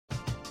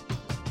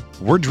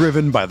We're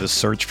driven by the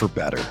search for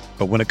better.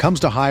 But when it comes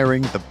to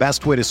hiring, the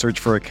best way to search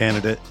for a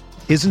candidate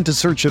isn't to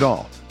search at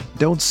all.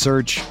 Don't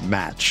search,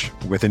 match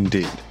with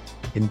Indeed.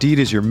 Indeed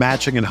is your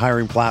matching and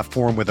hiring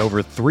platform with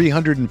over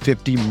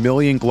 350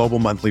 million global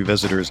monthly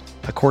visitors,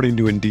 according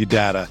to Indeed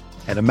data,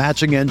 and a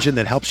matching engine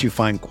that helps you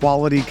find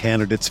quality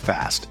candidates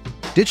fast.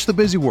 Ditch the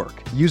busy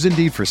work. Use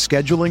Indeed for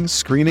scheduling,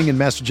 screening, and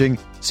messaging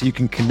so you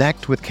can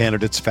connect with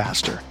candidates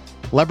faster.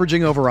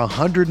 Leveraging over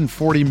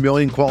 140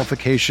 million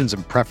qualifications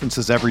and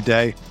preferences every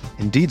day,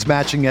 Indeed's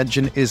matching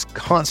engine is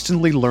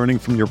constantly learning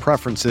from your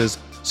preferences,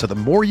 so the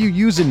more you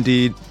use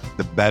Indeed,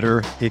 the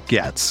better it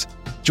gets.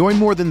 Join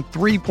more than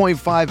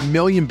 3.5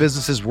 million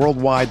businesses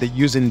worldwide that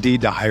use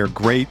Indeed to hire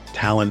great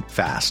talent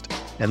fast.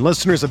 And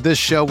listeners of this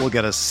show will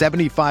get a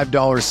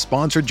 $75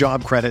 sponsored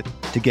job credit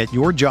to get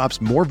your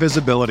jobs more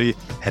visibility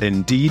at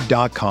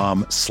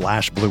Indeed.com/Blue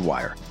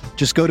Wire.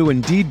 Just go to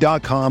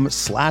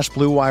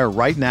Indeed.com/Blue Wire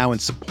right now and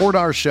support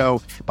our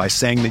show by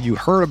saying that you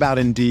heard about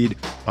Indeed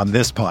on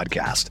this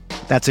podcast.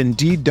 That's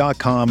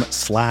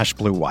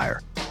Indeed.com/Blue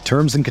Wire.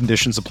 Terms and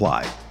conditions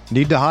apply.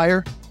 Need to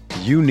hire?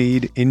 You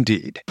need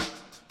Indeed.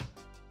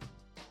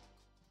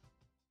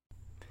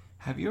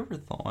 Have you ever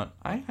thought,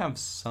 I have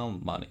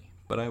some money,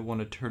 but I want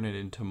to turn it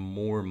into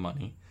more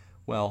money?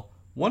 Well,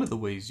 one of the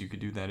ways you could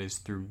do that is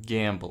through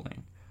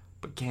gambling.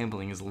 But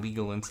gambling is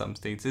legal in some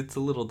states. It's a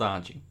little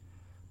dodgy.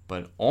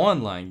 But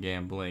online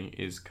gambling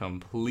is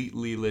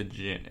completely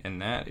legit,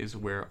 and that is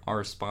where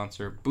our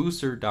sponsor,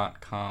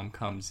 Booster.com,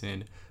 comes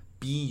in.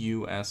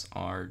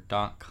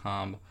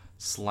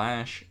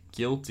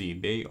 BUSR.com/guilty.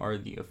 They are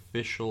the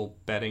official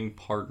betting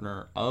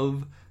partner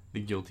of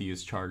the Guilty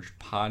as Charged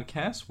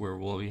podcast, where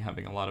we'll be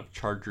having a lot of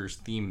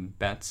Chargers-themed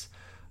bets,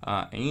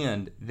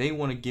 and they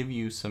want to give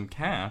you some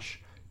cash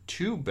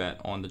to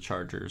bet on the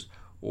Chargers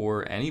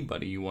or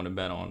anybody you want to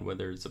bet on,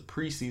 whether it's a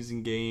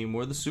preseason game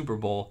or the Super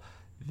Bowl.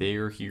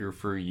 They're here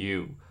for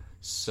you.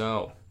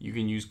 So you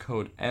can use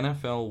code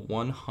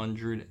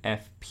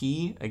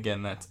NFL100FP.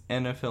 Again, that's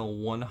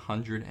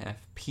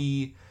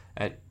NFL100FP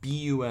at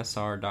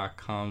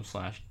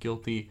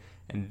BUSR.com/guilty,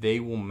 and they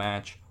will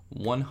match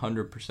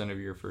 100% of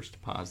your first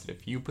deposit.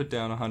 If you put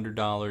down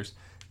 $100,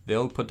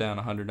 they'll put down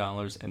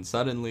 $100, and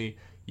suddenly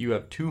you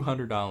have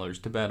 $200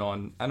 to bet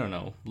on, I don't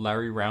know,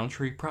 Larry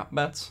Roundtree prop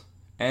bets.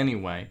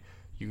 Anyway,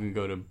 you can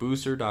go to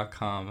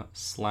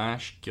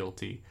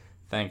Booster.com/guilty.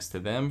 Thanks to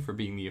them for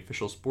being the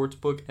official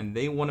sportsbook, and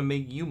they want to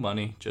make you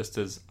money just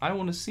as I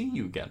want to see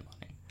you get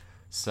money.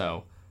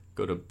 So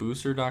go to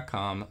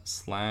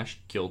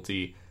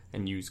Booster.com/guilty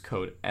and use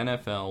code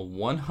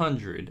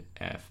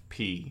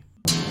NFL100FP.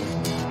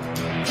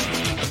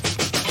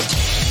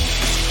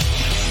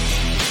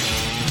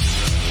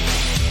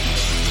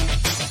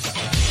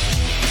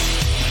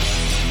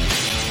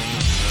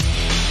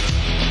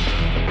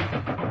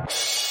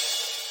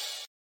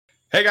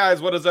 Hey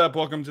guys, what is up?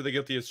 Welcome to the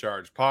Guilty as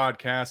Charged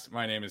podcast.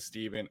 My name is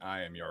Steven.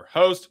 I am your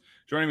host.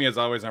 Joining me as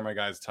always are my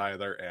guys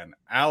Tyler and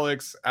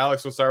Alex.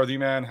 Alex, we'll start with you,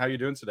 man. How you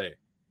doing today?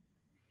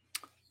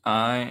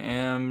 I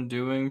am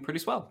doing pretty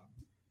swell.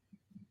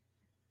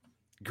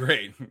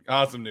 Great.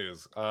 Awesome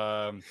news.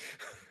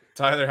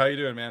 Tyler, how you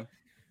doing, man?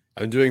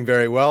 I'm doing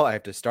very well. I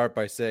have to start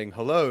by saying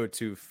hello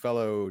to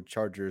fellow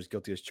Chargers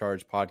Guilty as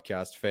Charged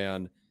podcast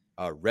fan,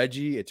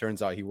 Reggie. It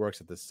turns out he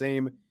works at the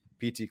same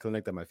PT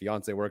clinic that my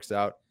fiance works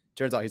out.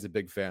 Turns out he's a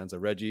big fan. So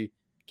Reggie,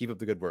 keep up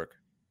the good work.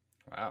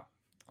 Wow.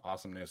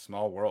 Awesome news.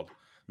 Small world.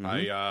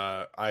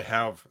 Mm-hmm. I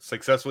have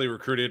successfully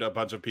recruited a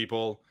bunch of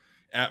people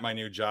at my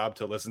new job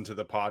to listen to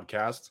the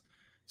podcast.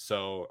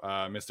 So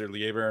Mr.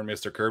 Lieber and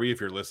Mr. Kirby, if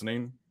you're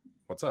listening,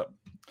 what's up?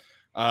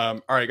 All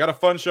right. Got a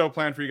fun show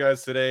planned for you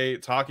guys today,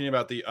 talking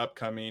about the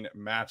upcoming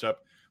matchup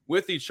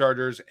with the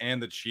Chargers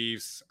and the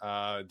Chiefs.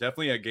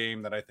 Definitely a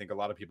game that I think a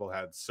lot of people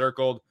had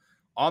circled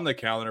on the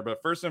calendar.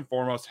 But first and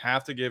foremost,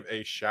 have to give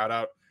a shout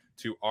out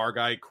to our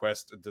guy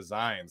Quest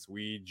Designs.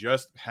 We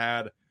just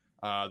had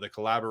the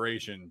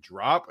collaboration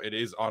drop. It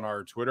is on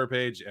our Twitter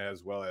page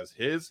as well as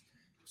his.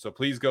 So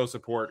please go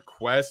support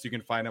Quest. You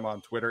can find him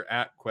on Twitter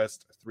at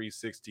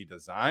Quest360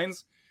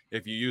 Designs.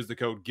 If you use the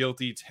code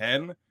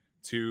GUILTY10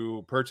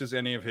 to purchase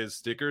any of his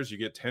stickers, you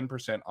get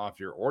 10% off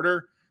your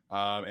order.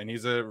 And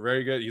he's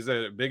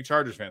a big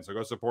Chargers fan. So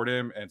go support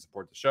him and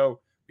support the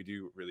show. We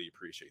do really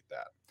appreciate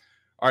that.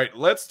 All right,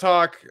 let's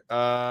talk.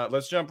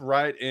 Let's jump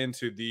right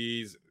into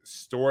these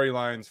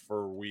storylines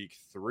for week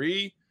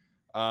 3.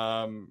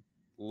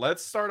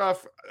 Let's start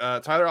off.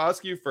 Tyler, I'll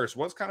ask you first.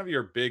 What's kind of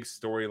your big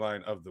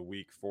storyline of the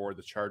week for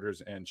the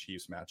Chargers and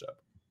Chiefs matchup?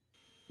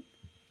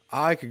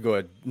 I could go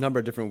a number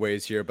of different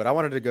ways here, but I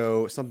wanted to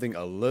go something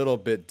a little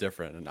bit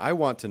different. And I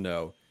want to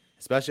know,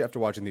 especially after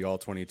watching the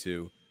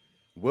All-22,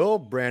 will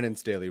Brandon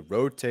Staley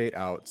rotate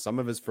out some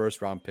of his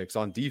first-round picks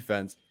on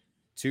defense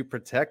to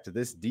protect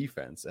this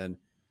defense? And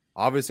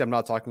obviously, I'm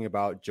not talking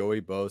about Joey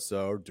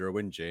Bosa or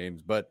Derwin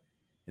James, but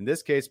in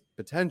this case,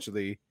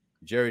 potentially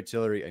Jerry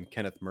Tillery and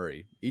Kenneth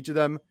Murray. Each of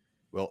them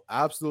will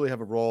absolutely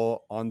have a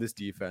role on this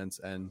defense,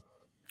 and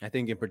I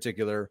think in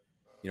particular,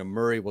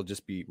 Murray will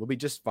be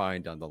just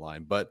fine down the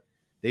line. But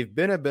they've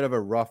been a bit of a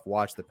rough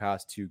watch the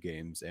past 2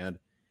 games, and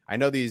I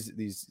know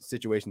these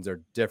situations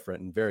are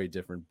different and very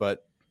different,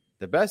 but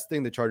the best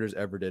thing the Chargers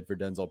ever did for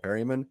Denzel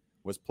Perryman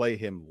was play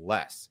him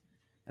less.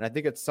 And I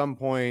think at some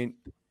point,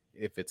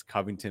 if it's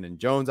Covington and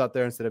Jones out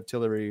there instead of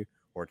Tillery,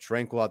 or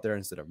Tranquil out there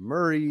instead of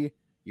Murray,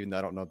 even though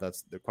I don't know if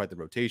that's quite the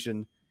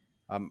rotation,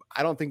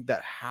 I don't think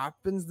that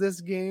happens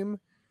this game,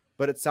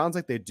 but it sounds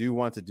like they do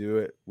want to do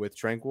it with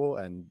Tranquil.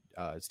 And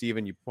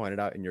Steven, you pointed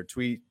out in your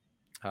tweet,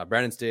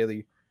 Brandon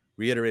Staley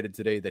reiterated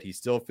today that he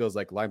still feels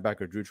like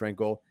linebacker Drue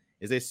Tranquil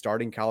is a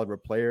starting caliber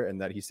player,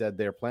 and that he said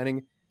they're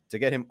planning to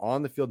get him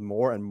on the field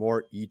more and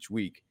more each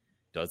week.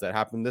 Does that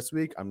happen this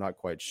week? I'm not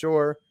quite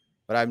sure,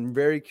 but I'm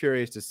very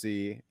curious to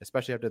see,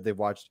 especially after they've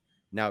watched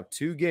now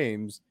 2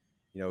 games,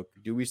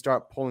 do we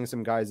start pulling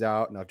some guys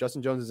out? Now, if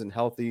Justin Jones isn't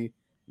healthy,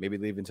 maybe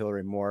leave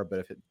Tillery more,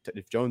 but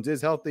if Jones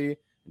is healthy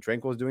and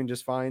Tranquil is doing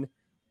just fine,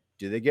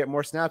 do they get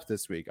more snaps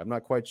this week? I'm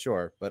not quite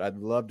sure, but I'd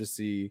love to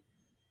see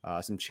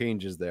some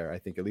changes there, I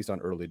think, at least on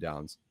early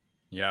downs.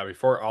 Yeah,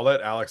 before I'll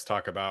let Alex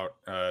talk about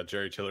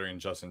Jerry Tillery and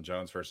Justin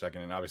Jones for a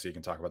second, and obviously you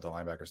can talk about the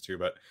linebackers too,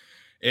 but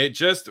it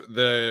just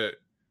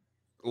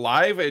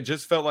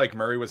felt like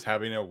Murray was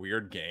having a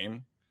weird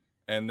game.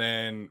 And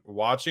then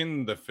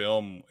watching the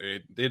film,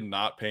 it did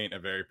not paint a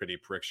very pretty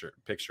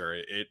picture.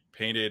 It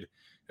painted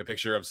a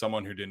picture of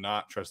someone who did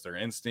not trust their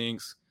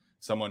instincts,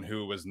 someone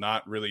who was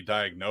not really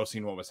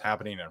diagnosing what was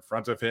happening in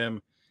front of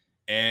him.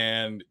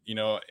 And,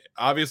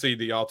 obviously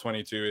the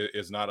All-22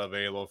 is not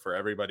available for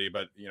everybody,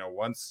 but,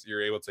 once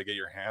you're able to get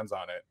your hands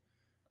on it,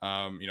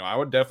 I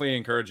would definitely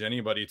encourage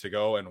anybody to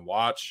go and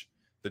watch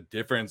the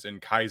difference in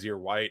Kyzir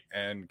White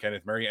and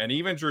Kenneth Murray and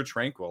even Drue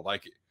Tranquil.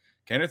 Like,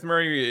 Kenneth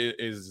Murray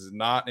is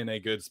not in a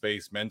good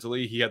space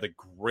mentally. He had the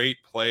great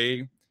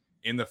play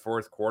in the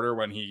fourth quarter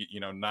when he,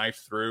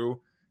 knifed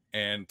through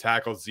and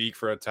tackled Zeke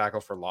for a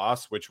tackle for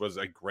loss, which was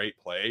a great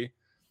play.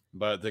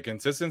 But the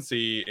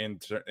consistency in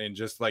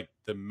just like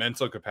the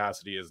mental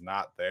capacity is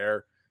not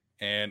there.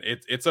 And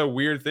it's a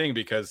weird thing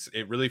because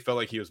it really felt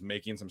like he was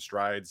making some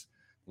strides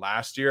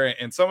last year,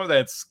 and some of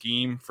that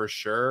scheme for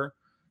sure.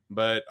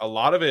 But a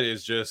lot of it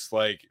is just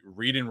like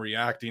reading,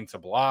 reacting to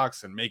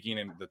blocks and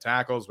making the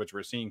tackles, which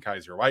we're seeing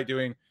Kyzir White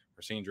doing.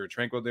 We're seeing Drue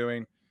Tranquil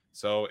doing.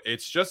 So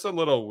it's just a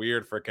little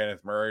weird for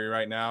Kenneth Murray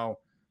right now.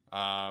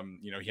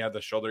 He had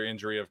the shoulder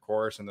injury, of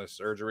course, and the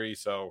surgery.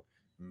 So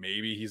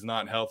maybe he's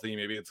not healthy.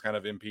 Maybe it's kind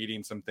of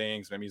impeding some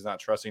things. Maybe he's not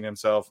trusting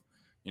himself.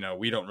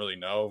 We don't really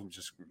know.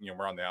 Just,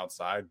 we're on the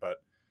outside. But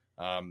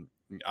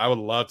I would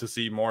love to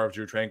see more of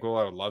Drue Tranquil.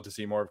 I would love to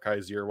see more of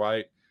Kyzir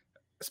White,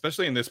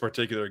 especially in this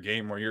particular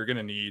game where you're going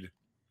to need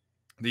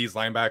these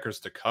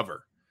linebackers to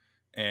cover.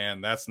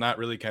 And that's not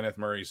really Kenneth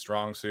Murray's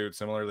strong suit,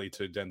 similarly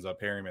to Denzel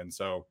Perryman.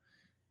 So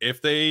if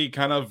they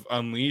kind of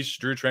unleash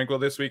Drue Tranquil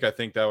this week, I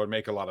think that would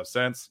make a lot of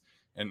sense.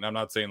 And I'm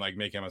not saying like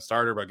make him a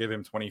starter, but give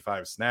him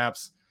 25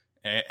 snaps.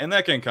 And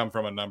that can come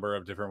from a number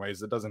of different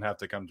ways. It doesn't have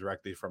to come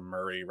directly from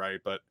Murray, right?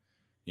 But,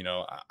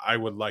 I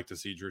would like to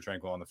see Drue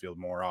Tranquil on the field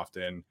more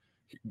often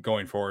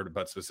going forward,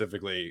 but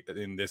specifically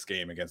in this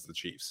game against the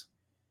Chiefs.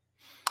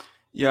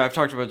 Yeah, I've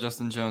talked about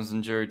Justin Jones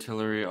and Jerry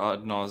Tillery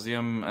ad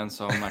nauseum, and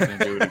so I'm not going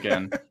to do it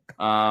again.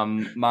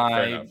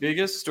 My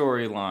biggest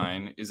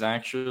storyline is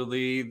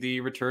actually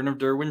the return of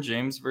Derwin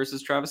James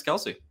versus Travis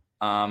Kelce.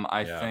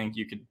 I think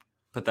you could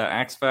put that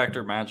X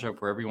Factor matchup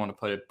wherever you want to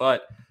put it,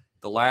 but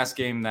the last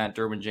game that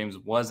Derwin James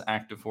was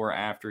active for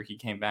after he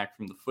came back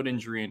from the foot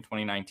injury in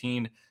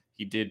 2019,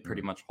 he did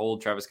pretty much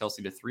hold Travis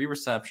Kelce to 3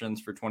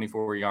 receptions for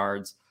 24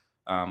 yards.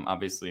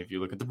 Obviously, if you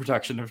look at the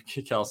production of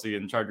Kelce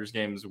in Chargers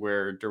games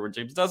where Derwin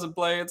James doesn't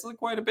play, it's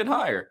quite a bit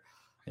higher.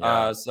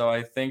 Yeah. So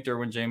I think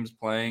Derwin James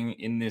playing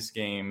in this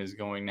game is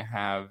going to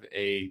have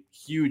a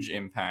huge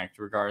impact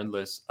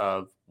regardless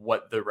of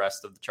what the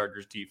rest of the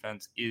Chargers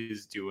defense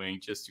is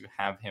doing, just to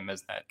have him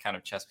as that kind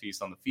of chess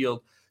piece on the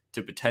field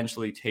to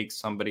potentially take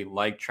somebody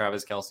like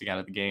Travis Kelce out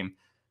of the game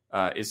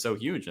is so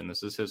huge. And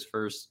this is his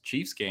first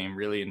Chiefs game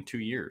really in 2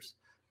 years.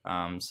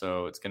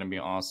 So it's going to be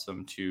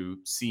awesome to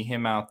see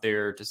him out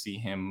there, to see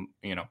him,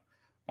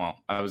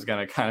 I was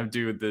going to kind of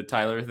do the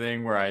Tyler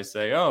thing where I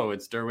say,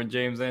 it's Derwin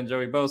James and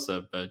Joey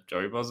Bosa, but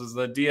Joey Bosa is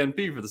the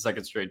DNP for the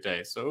second straight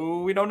day.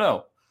 So we don't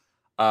know.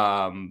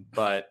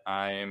 But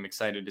I am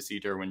excited to see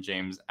Derwin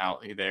James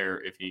out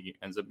there if he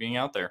ends up being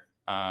out there.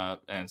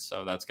 And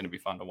so that's going to be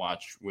fun to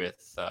watch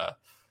with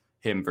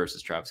him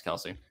versus Travis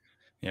Kelce.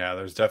 Yeah,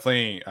 there's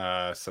definitely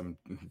some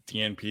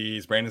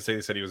DNPs. Brandon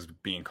Staley said he was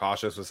being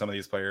cautious with some of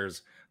these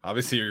players.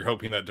 Obviously, you're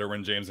hoping that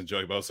Derwin James and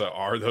Joey Bosa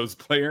are those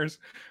players.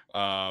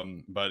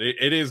 But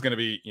it is going to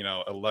be,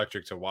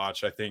 electric to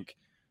watch. I think,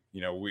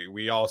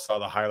 we all saw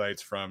the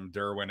highlights from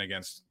Derwin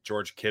against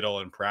George Kittle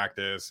in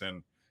practice.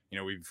 And,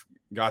 we've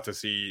got to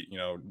see,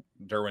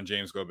 Derwin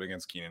James go up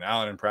against Keenan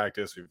Allen in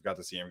practice. We've got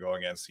to see him go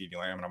against CeeDee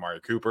Lamb and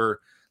Amari Cooper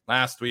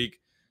last week.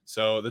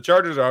 So the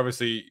Chargers are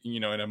obviously,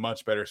 in a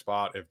much better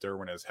spot if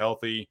Derwin is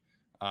healthy.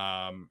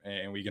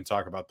 And we can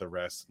talk about the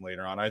rest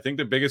later on. I think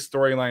the biggest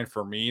storyline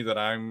for me that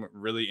I'm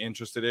really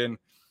interested in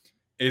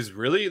is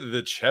really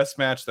the chess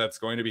match that's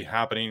going to be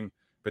happening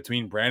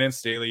between Brandon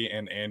Staley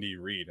and Andy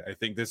Reid. I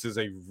think this is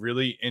a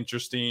really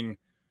interesting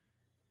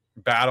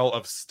battle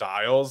of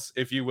styles,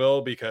 if you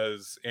will,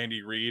 because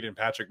Andy Reid and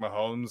Patrick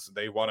Mahomes,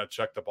 they want to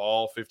chuck the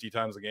ball 50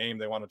 times a game.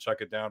 They want to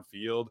chuck it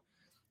downfield.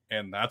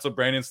 And that's what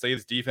Brandon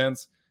Staley's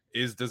defense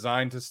is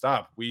designed to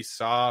stop. We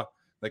saw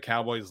the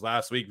Cowboys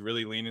last week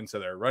really lean into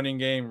their running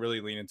game,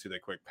 really lean into the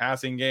quick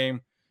passing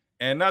game.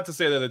 And not to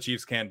say that the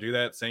Chiefs can't do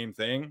that same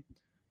thing,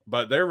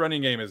 but their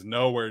running game is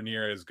nowhere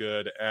near as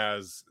good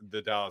as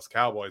the Dallas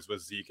Cowboys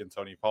with Zeke and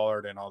Tony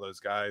Pollard and all those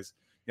guys.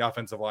 The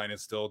offensive line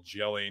is still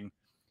gelling.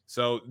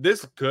 So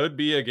this could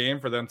be a game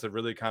for them to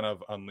really kind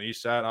of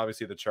unleash that.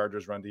 Obviously, the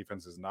Chargers' run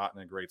defense is not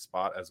in a great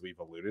spot, as we've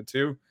alluded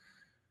to.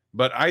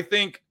 But I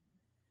think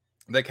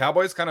the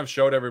Cowboys kind of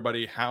showed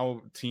everybody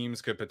how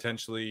teams could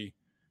potentially,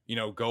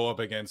 go up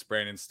against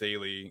Brandon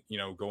Staley,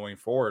 going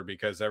forward,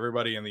 because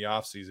everybody in the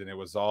offseason, it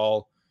was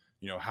all,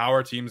 how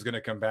are teams going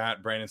to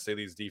combat Brandon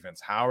Staley's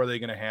defense? How are they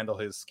going to handle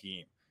his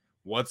scheme?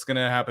 What's going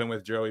to happen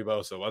with Joey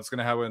Bosa? What's going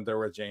to happen there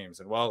with James?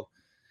 And well,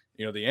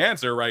 the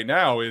answer right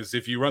now is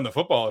if you run the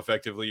football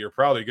effectively, you're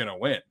probably going to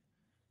win.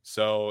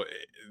 So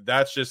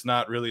that's just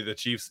not really the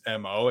Chiefs'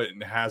 MO.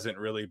 It hasn't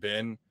really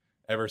been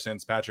ever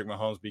since Patrick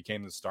Mahomes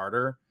became the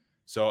starter.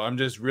 So I'm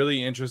just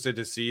really interested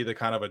to see the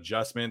kind of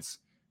adjustments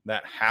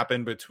that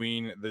happen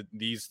between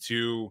these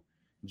two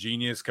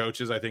genius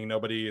coaches. I think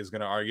nobody is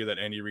going to argue that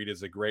Andy Reid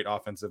is a great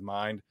offensive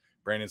mind.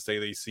 Brandon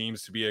Staley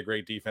seems to be a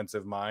great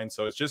defensive mind.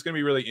 So it's just going to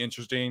be really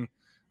interesting.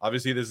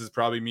 Obviously, this is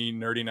probably me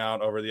nerding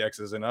out over the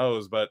X's and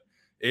O's, but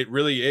it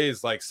really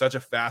is like such a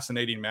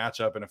fascinating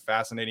matchup and a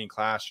fascinating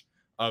clash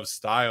of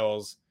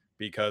styles,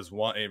 because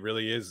it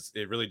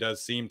really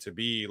does seem to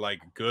be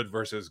like good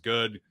versus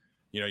good.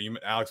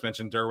 Alex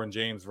mentioned Derwin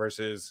James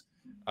versus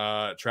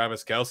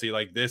Travis Kelce.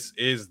 Like, this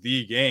is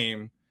the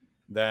game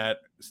that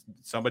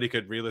somebody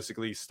could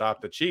realistically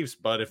stop the Chiefs.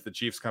 But if the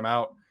Chiefs come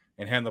out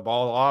and hand the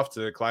ball off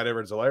to Clyde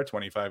Edwards-Helaire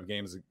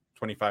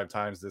 25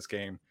 times this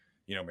game,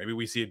 maybe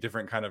we see a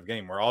different kind of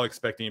game. We're all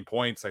expecting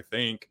points, I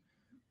think.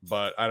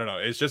 But I don't know.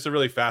 It's just a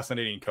really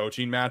fascinating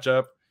coaching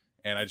matchup,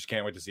 and I just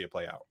can't wait to see it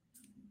play out.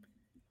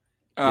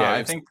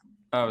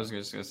 I was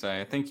just going to say,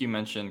 I think you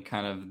mentioned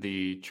kind of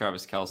the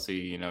Travis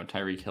Kelce,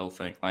 Tyreek Hill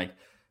thing. Like,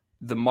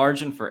 the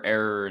margin for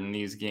error in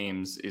these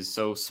games is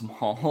so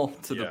small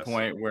to the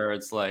point where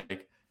it's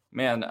like,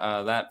 man,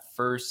 that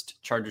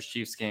first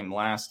Chargers-Chiefs game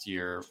last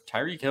year,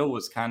 Tyreek Hill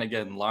was kind of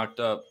getting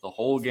locked up the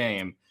whole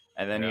game.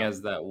 And then he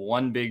has that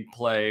one big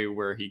play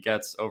where he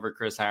gets over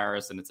Chris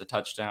Harris and it's a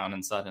touchdown,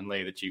 and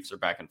suddenly the Chiefs are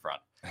back in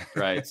front,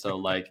 right? So,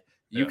 like,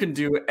 you can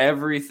do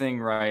everything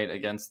right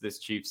against this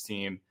Chiefs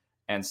team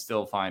and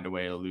still find a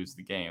way to lose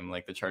the game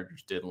like the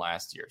Chargers did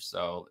last year.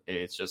 So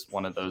it's just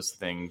one of those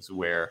things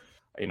where,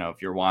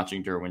 if you're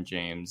watching Derwin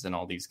James and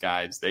all these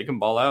guys, they can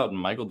ball out. And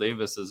Michael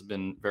Davis has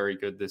been very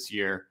good this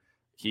year.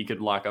 He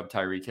could lock up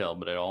Tyreek Hill,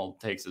 but it all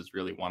takes is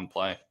really one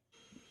play.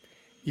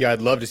 Yeah,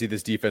 I'd love to see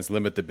this defense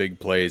limit the big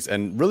plays,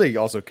 and really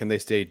also, can they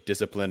stay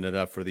disciplined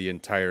enough for the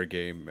entire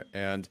game?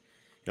 And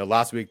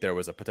last week there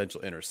was a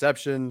potential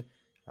interception.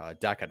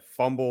 Dak had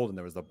fumbled, and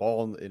there was the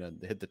ball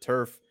hit the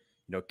turf.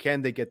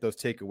 Can they get those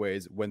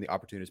takeaways when the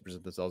opportunities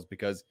present themselves?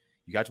 Because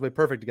you got to play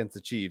perfect against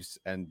the Chiefs,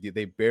 and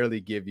they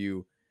barely give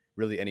you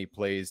really any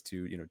plays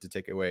to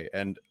take away.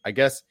 And I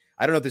guess,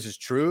 I don't know if this is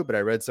true, but I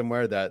read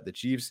somewhere that the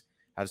Chiefs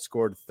have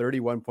scored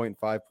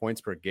 31.5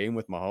 points per game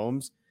with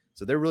Mahomes.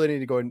 So they're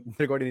going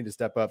to need to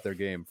step up their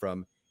game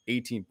from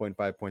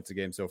 18.5 points a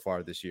game so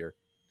far this year.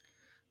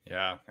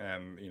 Yeah.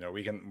 And,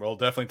 we'll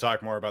definitely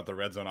talk more about the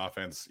red zone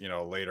offense,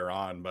 later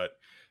on, but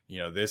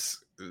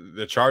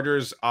the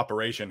Chargers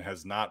operation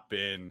has not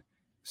been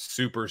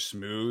super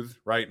smooth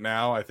right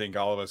now. I think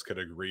all of us could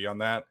agree on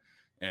that.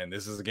 And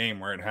this is a game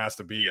where it has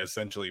to be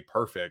essentially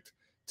perfect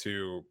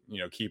to,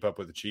 keep up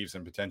with the Chiefs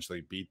and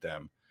potentially beat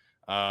them.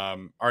 All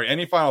right.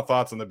 Any final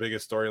thoughts on the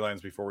biggest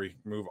storylines before we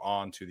move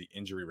on to the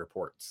injury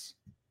reports?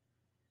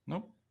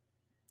 Nope.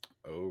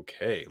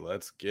 Okay,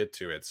 let's get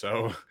to it.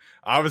 So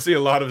obviously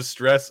a lot of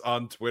stress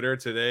on Twitter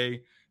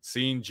today,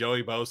 seeing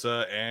Joey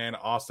Bosa and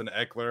Austin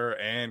Eckler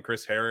and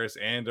Chris Harris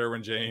and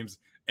Derwin James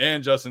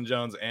and Justin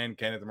Jones and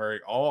Kenneth Murray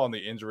all on the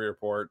injury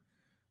report.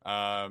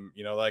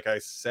 Like I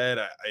said,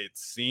 it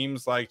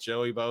seems like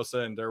Joey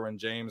Bosa and Derwin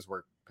James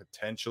were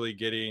potentially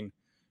getting,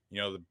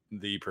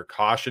 the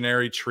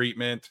precautionary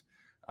treatment.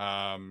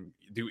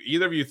 Do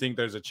either of you think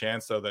there's a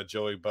chance, though, that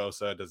Joey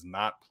Bosa does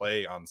not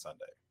play on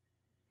Sunday?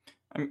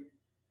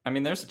 I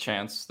mean, there's a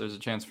chance. There's a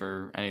chance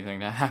for anything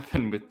to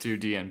happen with two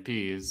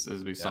DNPs,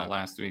 as we saw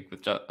last week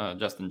with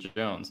Justin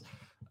Jones.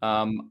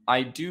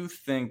 I do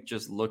think,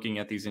 just looking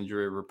at these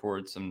injury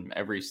reports and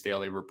every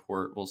Staley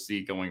report we'll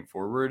see going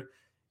forward,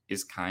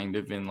 is kind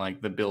of in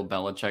like the Bill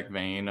Belichick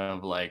vein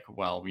of like,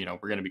 well, we're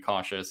going to be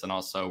cautious, and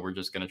also we're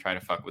just going to try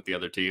to fuck with the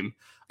other team.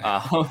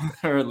 Or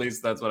at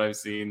least that's what I've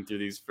seen through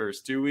these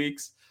first 2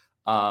 weeks.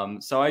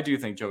 So I do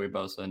think Joey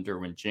Bosa and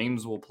Derwin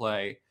James will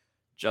play.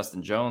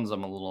 Justin Jones,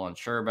 I'm a little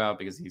unsure about,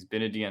 because he's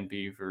been a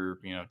DNP for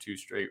 2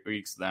 straight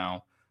weeks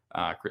now.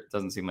 It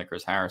doesn't seem like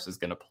Chris Harris is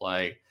going to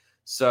play.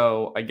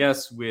 So I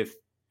guess with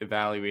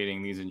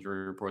evaluating these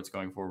injury reports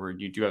going forward,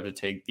 you do have to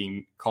take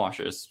the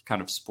cautious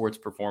kind of sports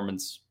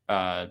performance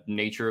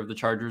nature of the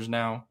Chargers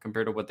now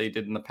compared to what they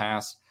did in the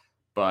past.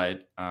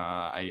 But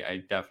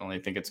I definitely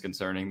think it's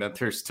concerning that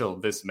there's still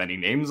this many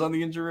names on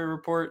the injury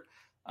report.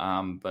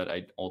 But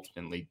I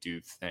ultimately do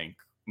think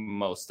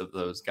most of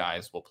those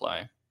guys will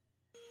play.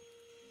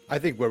 I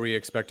think where we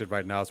expected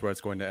right now is where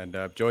it's going to end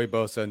up. Joey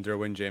Bosa and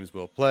Derwin James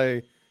will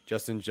play.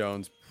 Justin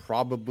Jones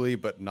probably,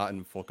 but not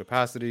in full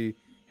capacity.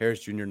 Harris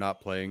Jr. not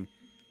playing.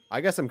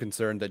 I guess I'm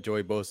concerned that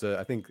Joey Bosa,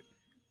 I think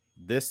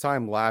this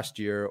time last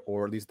year,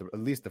 or at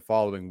least the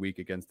following week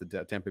against the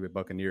Tampa Bay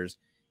Buccaneers,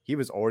 he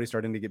was already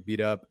starting to get beat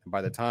up. And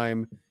by the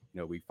time,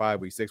 week 5,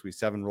 week 6, week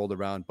 7 rolled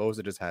around,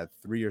 Bosa just had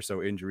 3 or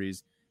so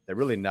injuries that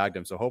really nagged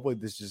him. So hopefully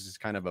this is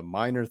just kind of a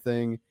minor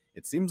thing.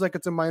 It seems like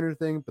it's a minor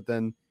thing, but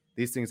then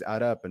these things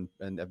add up and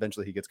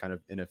eventually he gets kind of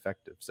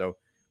ineffective. So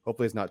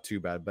hopefully it's not too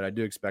bad, but I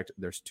do expect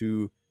there's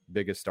 2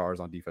 biggest stars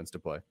on defense to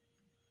play.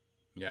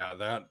 Yeah,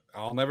 that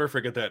I'll never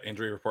forget that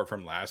injury report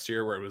from last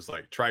year where it was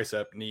like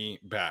tricep, knee,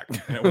 back.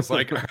 And it was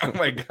like, oh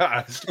my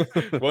gosh,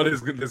 what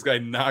is this guy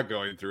not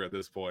going through at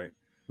this point?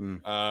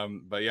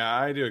 But yeah,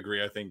 I do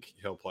agree. I think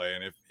he'll play.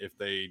 And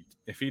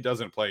if he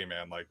doesn't play,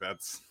 man, like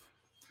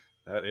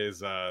that is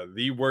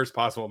the worst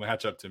possible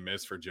matchup to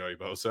miss for Joey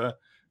Bosa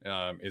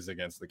is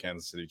against the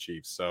Kansas City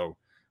Chiefs. So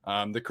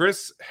the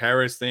Chris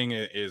Harris thing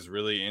is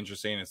really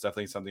interesting. It's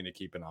definitely something to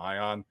keep an eye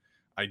on.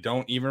 I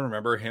don't even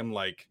remember him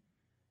like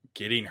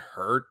getting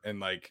hurt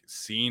and like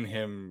seeing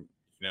him,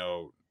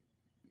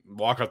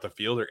 walk off the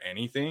field or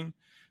anything.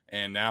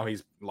 And now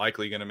he's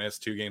likely going to miss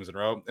 2 games in a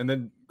row. And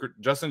then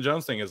Justin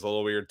Jones thing is a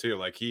little weird too.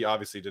 Like he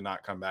obviously did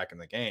not come back in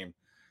the game,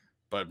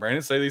 but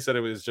Brandon Staley said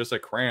it was just a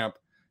cramp.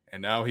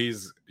 And now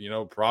he's,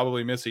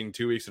 probably missing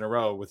 2 weeks in a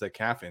row with a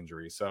calf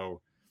injury.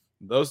 So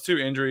those 2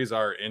 injuries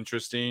are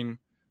interesting.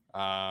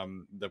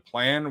 The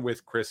plan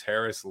with Chris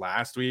Harris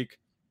last week,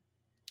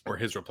 or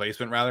his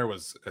replacement rather,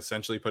 was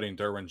essentially putting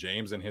Derwin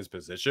James in his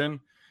position.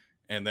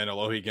 And then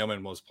Alohi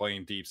Gilman was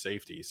playing deep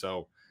safety.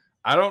 So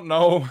I don't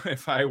know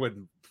if I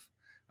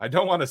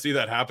don't want to see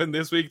that happen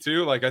this week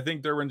too. Like I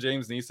think Derwin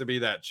James needs to be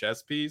that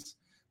chess piece.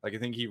 Like I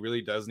think he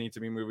really does need to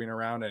be moving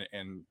around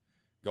and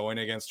going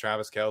against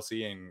Travis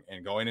Kelce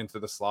and going into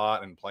the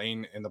slot and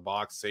playing in the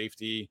box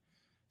safety.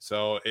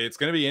 So it's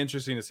going to be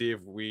interesting to see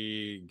if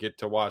we get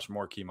to watch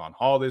more Keemon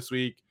Hall this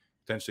week,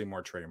 potentially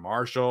more Trey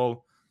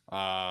Marshall.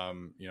 I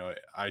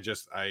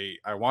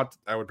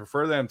would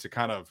prefer them to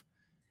kind of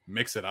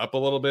mix it up a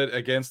little bit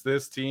against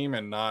this team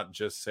and not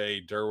just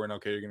say, Derwin,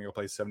 okay, you're going to go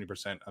play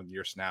 70% of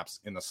your snaps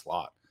in the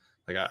slot.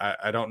 Like,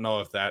 I don't know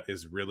if that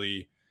is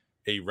really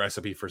a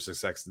recipe for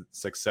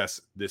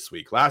success this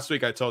week. Last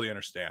week, I totally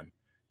understand.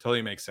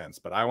 Totally makes sense.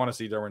 But I want to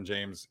see Derwin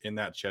James in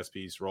that chess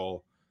piece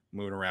role,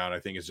 moving around. I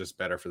think it's just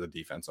better for the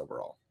defense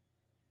overall.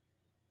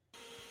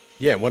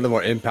 Yeah, one of the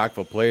more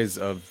impactful plays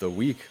of the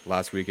week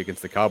last week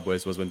against the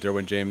Cowboys was when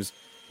Derwin James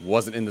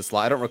wasn't in the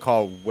slot. I don't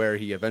recall where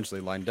he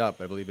eventually lined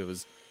up. I believe it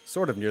was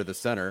sort of near the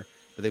center,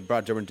 but they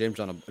brought Derwin James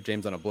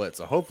on a blitz.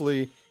 So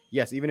hopefully,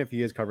 yes, even if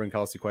he is covering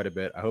Kelce quite a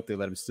bit, I hope they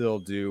let him still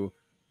do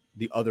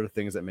the other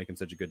things that make him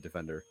such a good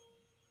defender.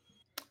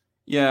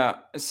 Yeah,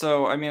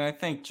 so I mean, I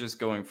think just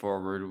going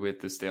forward with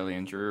the Staley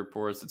injury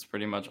reports, it's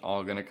pretty much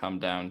all going to come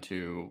down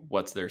to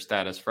what's their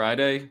status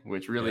Friday,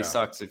 which really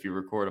sucks if you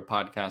record a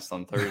podcast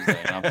on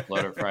Thursday and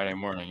upload it Friday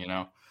morning,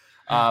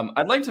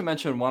 I'd like to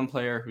mention one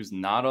player who's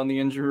not on the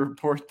injury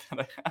report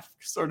that I have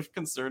sort of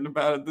concerned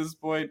about at this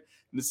point.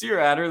 Nasir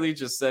Adderley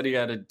just said he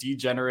had a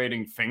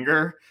degenerating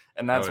finger,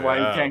 and that's why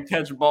he can't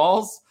catch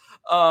balls.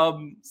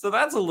 So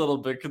that's a little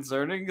bit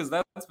concerning because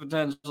that's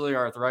potentially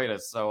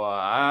arthritis. So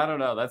I don't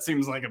know. That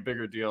seems like a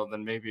bigger deal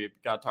than maybe it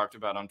got talked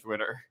about on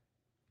Twitter.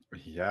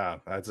 Yeah,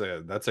 that's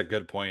a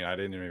good point. I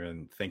didn't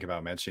even think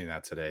about mentioning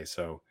that today.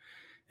 So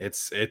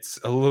it's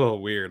a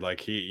little weird.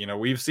 Like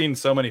we've seen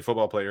so many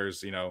football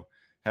players,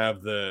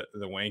 have the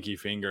wanky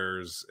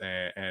fingers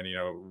and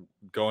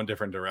go in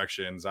different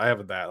directions. I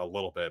have that a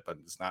little bit, but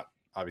it's not,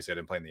 obviously I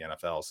didn't play in the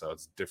NFL, so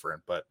it's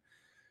different. But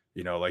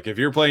like if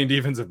you're playing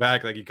defensive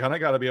back, like you kind of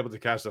got to be able to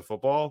catch the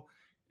football.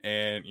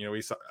 And,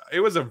 we saw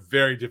it was a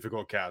very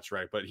difficult catch,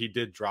 right? But he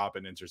did drop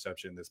an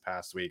interception this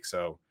past week.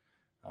 So,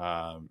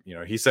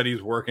 he said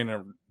he's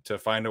working to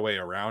find a way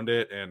around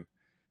it. And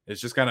it's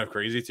just kind of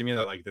crazy to me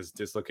that like this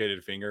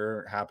dislocated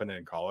finger happened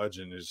in college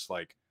and it's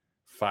like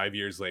 5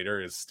 years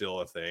later is still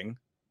a thing.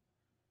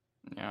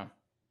 Yeah.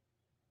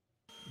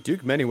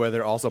 Duke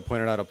Manyweather also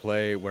pointed out a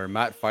play where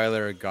Matt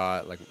Filer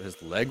got like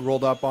his leg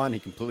rolled up on. He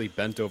completely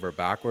bent over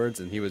backwards,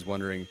 and he was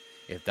wondering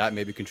if that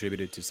maybe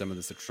contributed to some of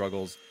the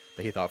struggles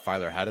that he thought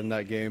Filer had in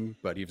that game.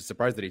 But he was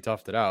surprised that he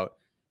toughed it out.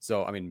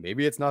 So, I mean,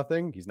 maybe it's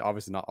nothing. He's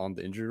obviously not on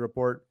the injury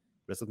report,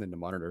 but it's something to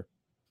monitor.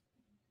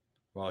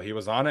 Well, he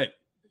was on it.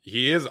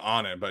 He is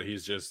on it, but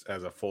he's just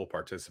as a full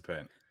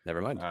participant.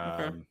 Never mind.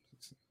 Okay.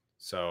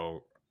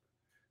 So,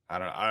 I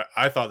don't know.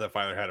 I thought that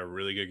Filer had a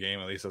really good game,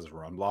 at least as a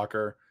run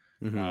blocker.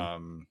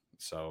 Mm-hmm.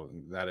 So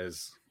that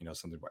is,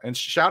 something. And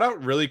shout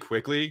out really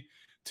quickly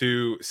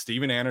to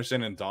Steven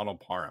Anderson and Donald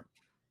Parham,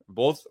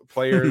 both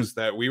players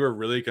that we were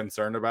really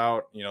concerned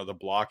about, the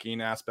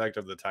blocking aspect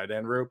of the tight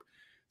end group.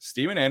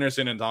 Steven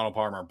Anderson and Donald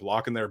Parham are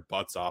blocking their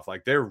butts off.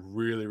 Like they're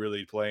really,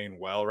 really playing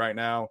well right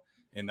now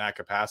in that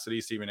capacity.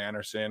 Steven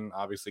Anderson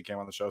obviously came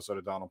on the show, so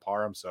did Donald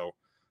Parham. So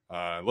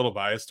a little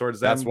biased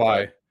towards them. That's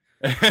why.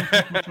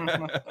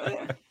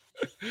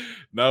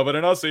 No, but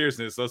in all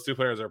seriousness, those two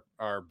players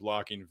are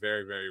blocking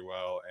very, very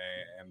well,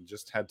 and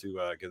just had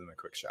to give them a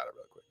quick shout out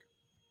real quick.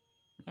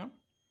 Yeah.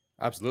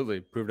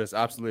 Absolutely. Proved us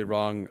absolutely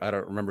wrong. I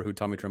don't remember who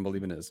Tommy Tremble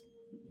even is.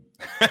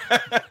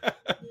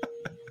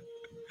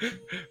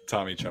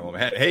 Tommy Tremble.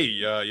 Hey,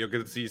 you'll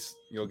get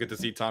to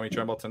see Tommy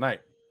Tremble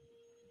tonight.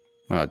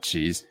 Oh,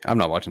 jeez. I'm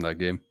not watching that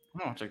game.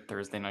 I watch like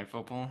Thursday Night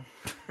Football.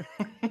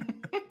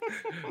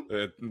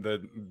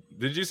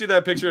 Did you see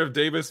that picture of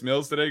Davis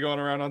Mills today going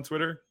around on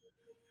Twitter?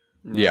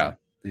 Yeah.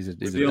 He's a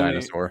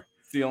dinosaur.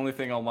 It's the only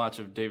thing I'll watch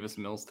of Davis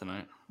Mills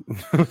tonight.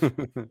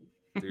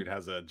 Dude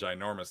has a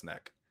ginormous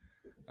neck.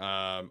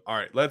 All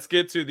right, let's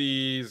get to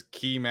these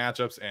key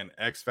matchups and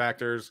X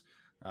factors.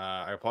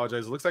 I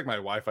apologize. It looks like my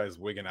Wi-Fi is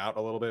wigging out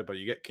a little bit, but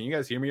can you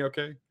guys hear me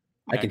okay?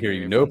 I can hear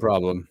you, no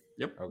problem.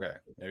 Yep. Okay.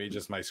 Maybe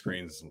just my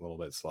screen's a little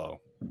bit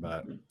slow,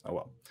 but oh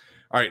well.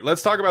 All right,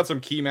 let's talk about some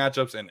key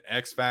matchups and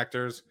X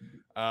factors.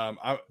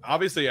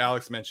 Obviously,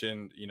 Alex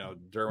mentioned,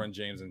 Derwin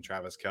James and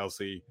Travis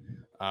Kelce.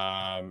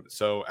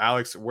 So,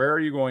 Alex, where are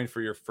you going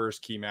for your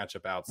first key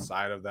matchup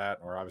outside of that?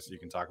 Or obviously, you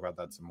can talk about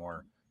that some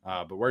more.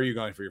 But where are you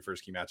going for your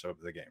first key matchup of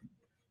the game?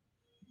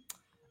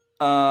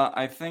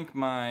 I think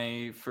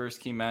my first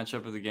key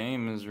matchup of the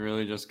game is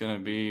really just going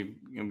to be,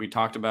 we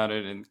talked about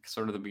it in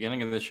sort of the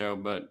beginning of the show,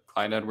 but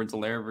Clyde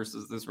Edwards-Helaire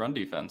versus this run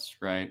defense,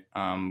 right?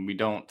 We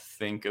don't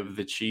think of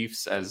the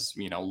Chiefs as,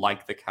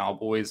 like the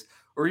Cowboys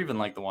or even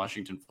like the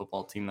Washington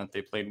football team that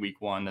they played week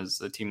 1 as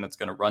a team that's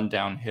going to run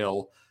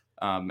downhill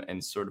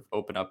and sort of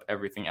open up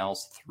everything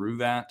else through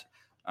that.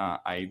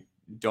 I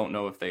don't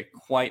know if they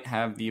quite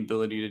have the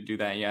ability to do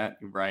that yet,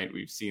 right?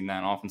 We've seen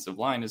that offensive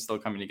line is still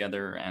coming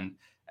together, and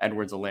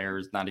Edwards-Helaire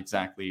is not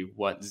exactly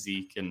what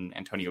Zeke and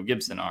Antonio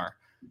Gibson are.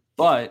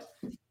 But,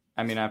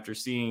 I mean, after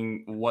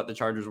seeing what the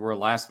Chargers were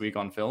last week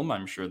on film,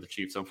 I'm sure the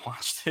Chiefs have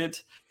watched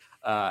it.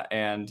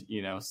 And,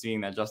 seeing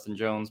that Justin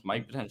Jones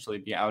might potentially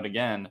be out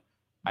again,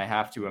 I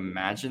have to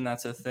imagine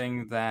that's a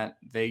thing that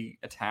they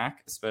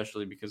attack,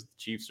 especially because the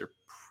Chiefs are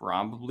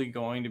probably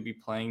going to be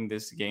playing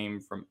this game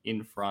from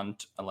in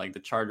front. Like the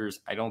Chargers,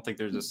 I don't think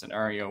there's a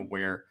scenario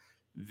where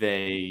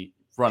they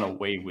run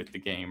away with the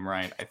game,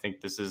 right? I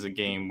think this is a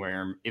game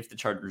where if the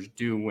Chargers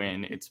do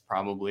win, it's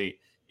probably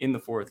in the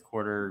fourth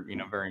quarter,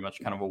 very much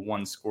kind of a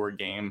one-score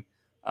game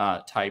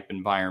type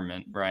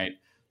environment, right?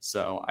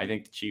 So I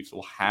think the Chiefs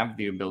will have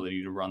the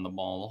ability to run the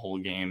ball the whole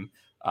game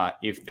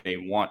if they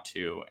want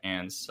to.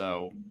 And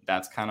so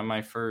that's kind of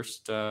my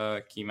first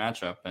key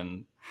matchup,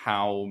 and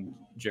how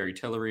Jerry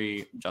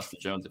Tillery, Justin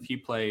Jones, if he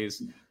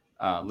plays,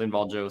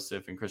 Linval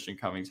Joseph and Christian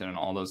Covington and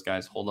all those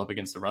guys hold up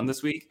against the run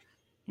this week,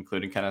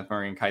 including Kenneth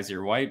Murray and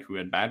Kaiser White, who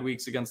had bad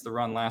weeks against the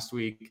run last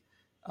week.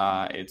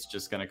 It's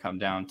just going to come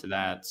down to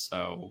that.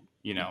 So,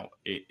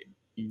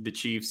 the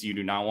Chiefs, you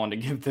do not want to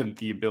give them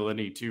the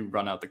ability to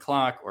run out the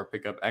clock or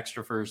pick up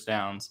extra first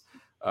downs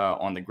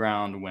on the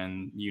ground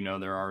when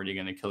they're already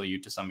going to kill you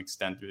to some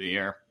extent through the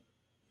air.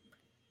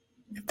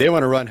 If they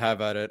want to run, have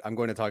at it. I'm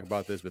going to talk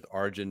about this with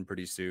Arjun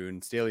pretty soon.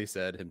 Staley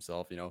said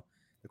himself,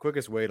 the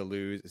quickest way to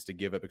lose is to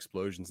give up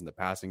explosions in the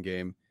passing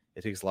game.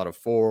 It takes a lot of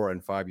 4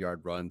 and 5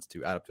 yard runs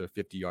to add up to a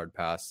 50-yard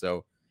pass.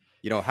 So,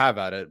 have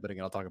at it. But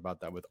again, I'll talk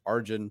about that with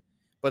Arjun.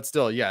 But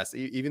still, yes,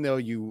 even though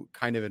you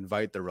kind of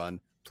invite the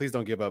run, please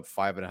don't give up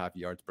 5.5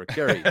 yards per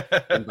carry.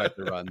 Invite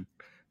the run.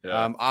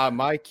 Yeah.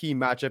 My key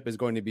matchup is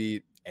going to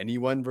be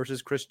anyone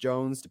versus Chris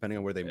Jones, depending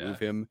on where they move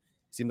him.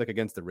 It seemed like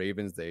against the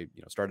Ravens, they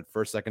started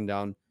first, second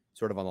down,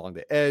 sort of along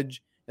the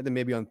edge, and then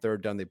maybe on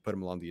third down they put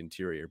him along the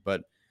interior.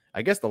 But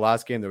I guess the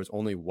last game there was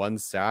only 1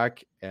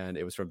 sack, and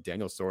it was from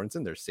Daniel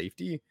Sorensen, their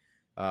safety.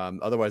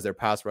 Otherwise, their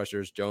pass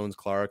rushers, Jones,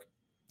 Clark,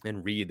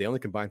 and Reed, they only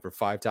combined for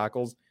 5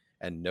 tackles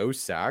and no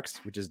sacks,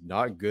 which is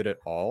not good at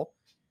all.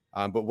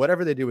 But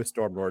whatever they do with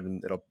Storm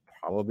Norton,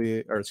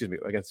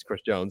 against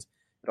Chris Jones,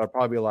 it'll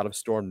probably be a lot of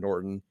Storm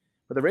Norton.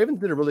 But the Ravens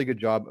did a really good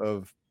job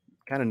of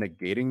kind of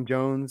negating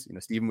Jones.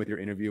 Stephen, with your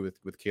interview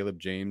with Caleb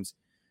James,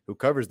 who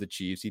covers the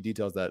Chiefs, he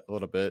details that a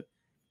little bit.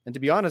 And to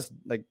be honest,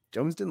 like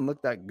Jones didn't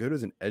look that good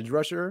as an edge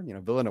rusher.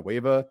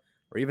 Villanueva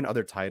or even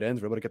other tight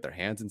ends were able to get their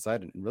hands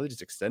inside and really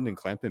just extend and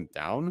clamp him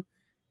down.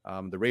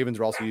 The Ravens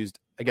were also used,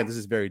 again, this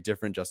is very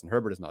different. Justin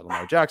Herbert is not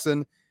Lamar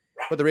Jackson,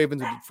 but the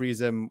Ravens would freeze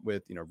him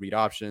with, read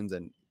options,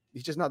 and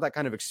he's just not that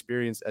kind of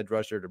experienced edge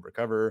rusher to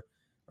recover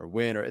or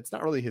win, or it's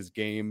not really his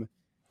game.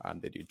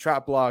 They do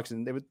trap blocks,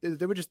 and they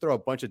would just throw a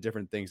bunch of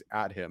different things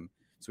at him.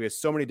 So he has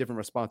so many different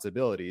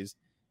responsibilities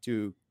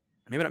to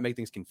maybe not make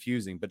things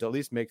confusing, but to at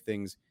least make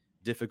things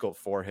difficult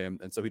for him.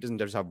 And so he doesn't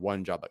just have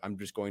one job. Like, I'm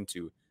just going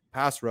to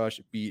pass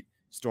rush, beat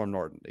Storm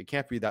Norton. It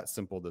can't be that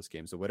simple this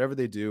game. So whatever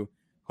they do,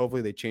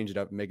 hopefully they change it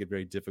up and make it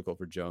very difficult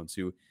for Jones,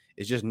 who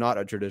is just not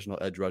a traditional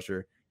edge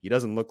rusher. He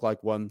doesn't look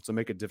like one, so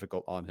make it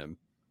difficult on him.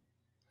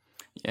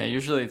 Yeah,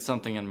 usually it's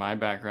something in my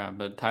background,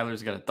 but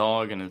Tyler's got a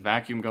dog and his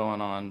vacuum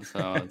going on,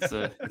 so It's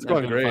it's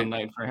going been a fun great.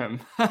 night for him.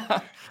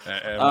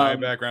 And my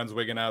um, background's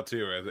wigging out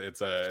too.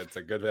 It's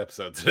a good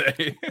episode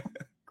today.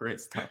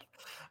 Great stuff.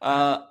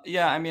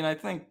 Yeah, I mean, I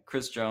think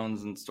Chris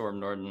Jones and Storm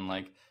Norton,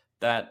 like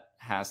that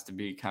has to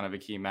be kind of a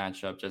key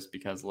matchup, just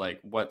because like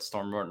what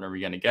Storm Norton are we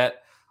going to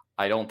get?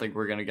 I don't think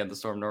we're going to get the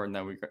Storm Norton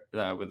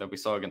that we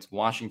saw against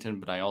Washington,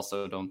 but I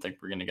also don't think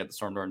we're going to get the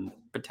Storm Norton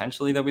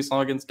potentially that we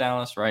saw against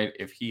Dallas. Right?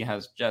 If he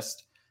has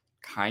just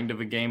kind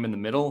of a game in the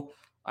middle,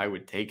 I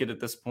would take it at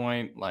this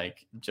point.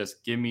 Like,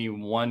 just give me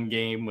one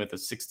game with a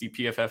 60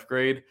 PFF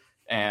grade,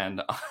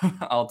 and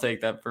I'll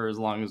take that for as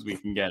long as we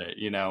can get it.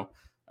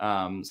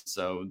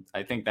 So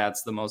I think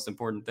that's the most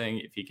important thing.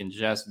 If he can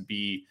just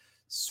be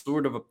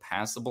sort of a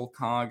passable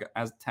cog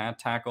as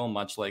tackle,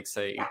 much like,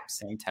 say,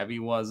 Sam Tevi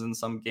was in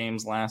some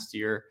games last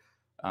year,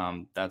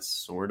 that's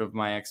sort of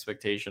my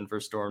expectation for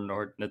Storm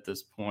Norton at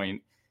this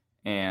point.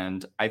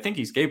 And I think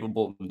he's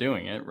capable of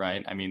doing it,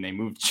 right? I mean, they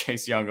moved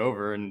Chase Young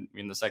over, and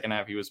in the second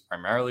half, he was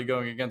primarily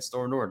going against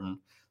Storm Norton.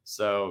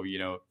 So,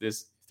 if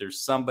there's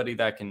somebody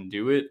that can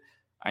do it,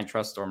 I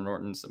trust Storm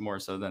Norton more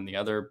so than the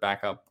other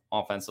backup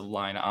offensive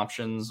line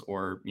options,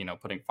 or,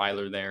 putting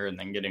Filer there and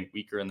then getting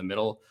weaker in the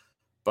middle.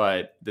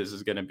 But this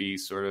is going to be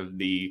sort of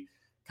the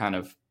kind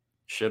of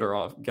get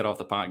off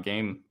the pot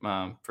game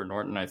for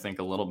Norton, I think,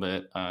 a little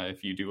bit.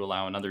 If you do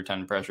allow another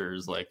 10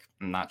 pressures, like,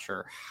 I'm not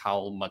sure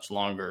how much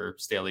longer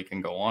Staley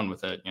can go on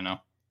with it,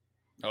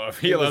 Oh, if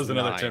he allows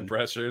another 10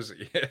 pressures,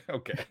 yeah,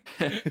 okay.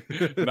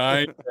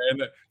 9, 10.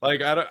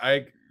 Like,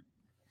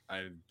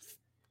 I'm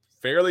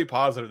fairly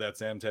positive that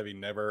Sam Tevi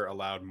never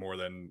allowed more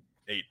than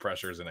 8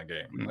 pressures in a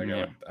game. Like,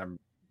 yeah.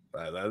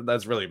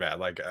 That's really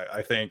bad. Like,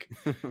 I think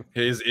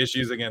his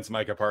issues against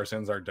Micah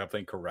Parsons are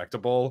definitely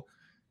correctable.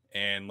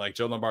 And like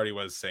Joe Lombardi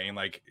was saying,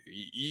 like,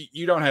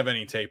 you don't have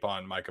any tape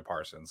on Micah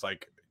Parsons.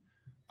 Like,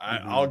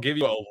 I'll give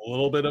you a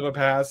little bit of a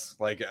pass.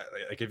 Like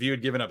if you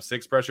had given up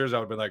 6 pressures, I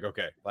would have been like,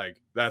 okay, like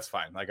that's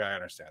fine. Like, I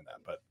understand that.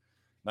 But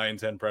 9,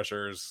 10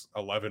 pressures,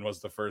 11 was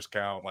the first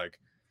count. Like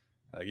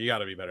you got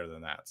to be better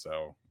than that.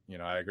 So,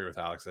 I agree with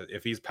Alex that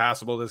if he's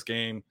passable this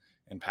game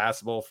and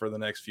passable for the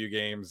next few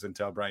games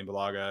until Brian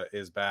Bulaga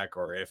is back,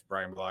 or if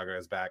Brian Bulaga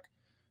is back,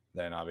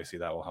 then obviously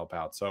that will help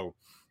out. So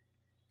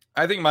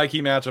I think my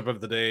key matchup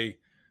of the day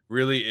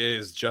really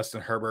is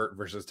Justin Herbert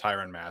versus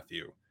Tyrann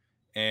Mathieu.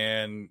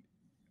 And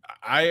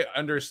I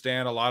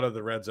understand a lot of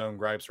the red zone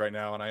gripes right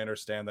now, and I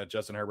understand that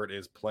Justin Herbert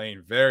is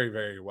playing very,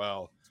 very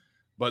well.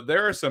 But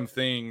there are some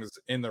things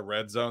in the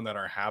red zone that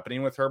are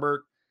happening with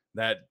Herbert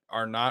that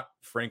are not,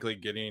 frankly,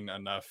 getting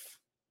enough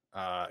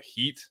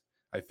heat.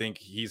 I think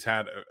he's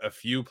had a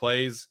few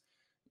plays,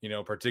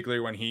 particularly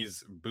when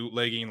he's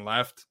bootlegging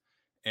left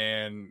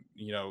and,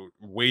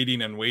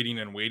 waiting and waiting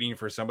and waiting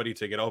for somebody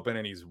to get open,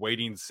 and he's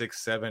waiting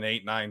 6, 7,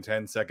 8, 9,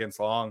 10 seconds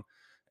long.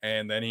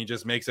 And then he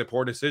just makes a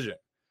poor decision.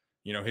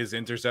 His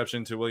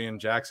interception to William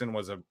Jackson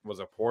was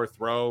a poor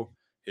throw.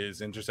 His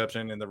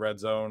interception in the red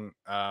zone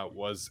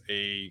was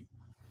a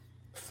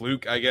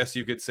fluke, I guess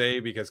you could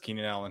say, because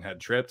Keenan Allen had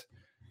tripped.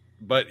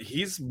 But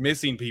he's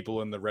missing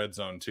people in the red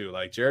zone too.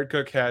 Like, Jared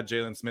Cook had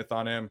Jalen Smith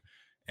on him,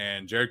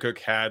 and Jared Cook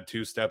had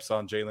 2 steps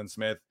on Jalen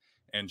Smith,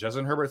 and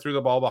Justin Herbert threw the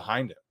ball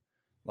behind him.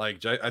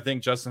 Like, I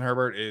think Justin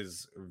Herbert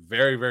is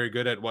very, very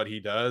good at what he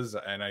does,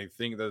 and I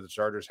think that the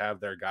Chargers have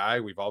their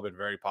guy. We've all been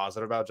very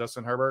positive about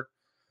Justin Herbert.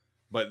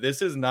 But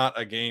this is not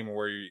a game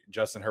where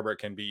Justin Herbert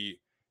can be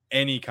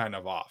any kind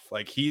of off.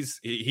 Like, he's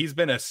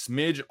been a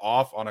smidge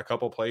off on a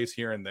couple plays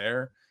here and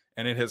there,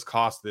 and it has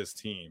cost this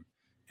team.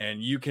 And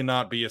you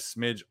cannot be a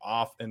smidge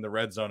off in the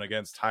red zone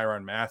against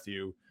Tyrann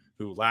Mathieu,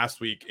 who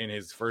last week in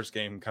his first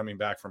game coming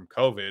back from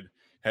COVID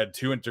had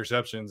 2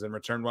 interceptions and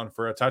returned 1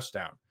 for a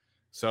touchdown.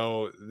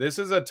 So this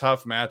is a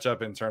tough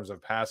matchup in terms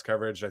of pass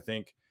coverage. I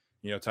think,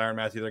 Tyrann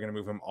Mathieu, they're going to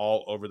move him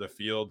all over the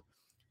field.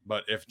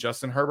 But if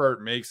Justin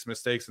Herbert makes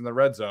mistakes in the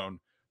red zone,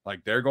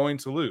 like, they're going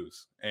to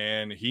lose.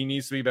 And he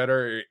needs to be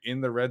better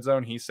in the red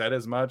zone. He said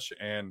as much,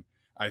 and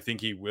I think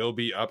he will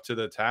be up to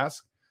the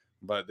task.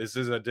 But this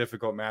is a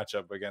difficult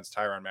matchup against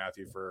Tyrann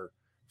Mathieu for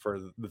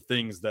the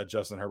things that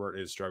Justin Herbert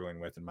is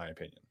struggling with, in my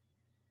opinion.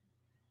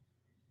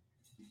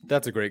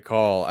 That's a great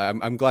call.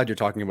 I'm glad you're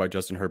talking about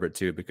Justin Herbert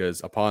too,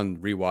 because upon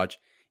rewatch,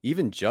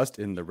 even just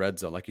in the red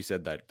zone, like you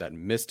said, that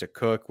miss to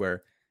Cook,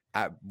 where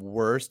at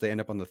worst they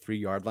end up on the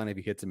 3-yard line if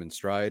he hits him in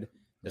stride.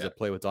 There's a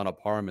play with Donald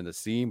Parham in the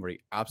seam where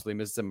he absolutely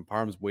misses him.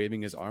 Parham's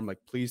waving his arm like,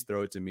 please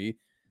throw it to me.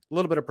 A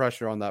little bit of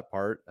pressure on that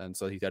part, and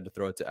so he had to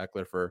throw it to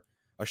Eckler for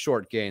a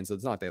short gain. So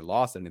it's not like they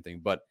lost anything,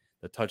 but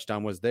the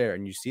touchdown was there,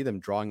 and you see them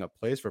drawing up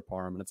plays for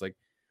Parham, and it's like,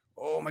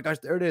 oh my gosh,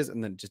 there it is.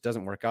 And then it just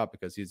doesn't work out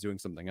because he's doing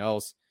something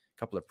else. A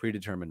couple of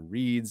predetermined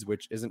reads,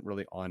 which isn't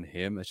really on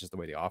him. It's just the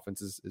way the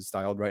offense is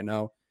styled right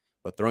now.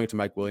 But throwing it to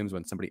Mike Williams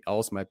when somebody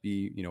else might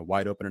be,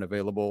 wide open and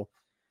available,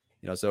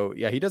 so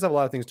yeah, he does have a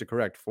lot of things to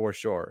correct for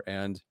sure.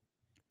 And,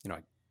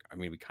 I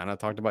mean, we kind of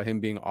talked about him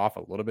being off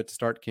a little bit to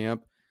start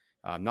camp,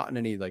 not in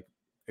any like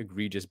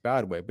egregious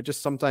bad way, but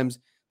just sometimes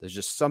there's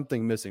just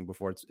something missing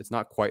before it's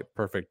not quite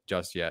perfect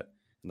just yet.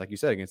 And like you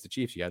said, against the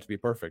Chiefs, you have to be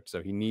perfect.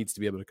 So he needs to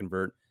be able to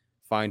convert,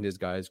 find his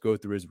guys, go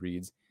through his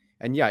reads.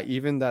 And yeah,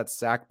 even that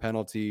sack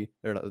penalty,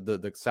 or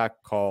the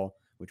sack call,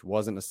 which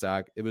wasn't a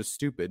sack, it was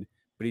stupid,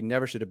 but he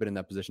never should have been in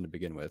that position to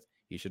begin with.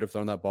 He should have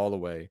thrown that ball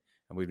away,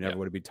 and we never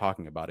would be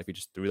talking about it if he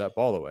just threw that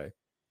ball away.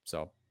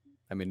 So,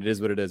 I mean, it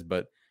is what it is,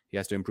 but he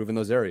has to improve in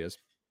those areas.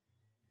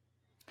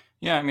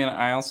 Yeah, I mean,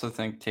 I also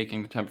think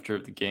taking the temperature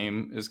of the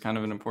game is kind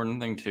of an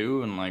important thing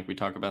too. And like we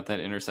talk about that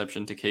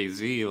interception to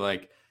KZ,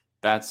 like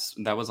that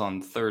was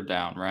on third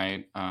down,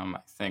 right? I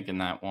think in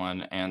that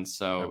one. And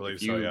so I believe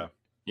so,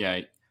 yeah,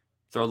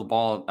 throw the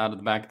ball out of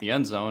the back of the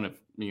end zone, if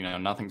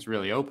nothing's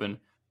really open,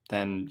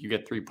 then you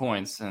get 3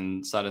 points,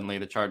 and suddenly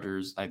the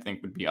Chargers, I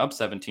think, would be up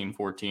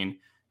 17-14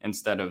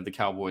 instead of the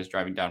Cowboys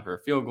driving down for a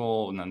field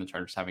goal and then the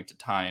Chargers having to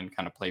tie and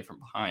kind of play from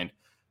behind.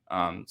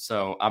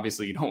 So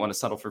obviously you don't want to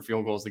settle for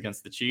field goals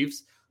against the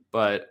Chiefs,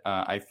 but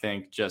I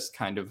think just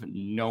kind of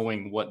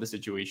knowing what the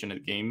situation of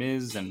the game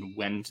is and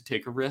when to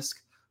take a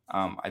risk,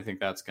 I think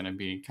that's going to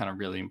be kind of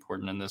really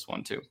important in this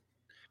one too.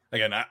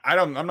 Again,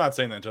 I'm not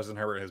saying that Justin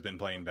Herbert has been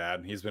playing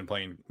bad. He's been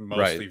playing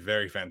mostly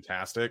very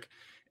fantastic.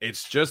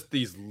 It's just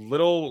these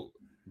little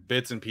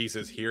bits and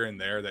pieces here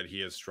and there that he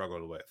has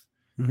struggled with.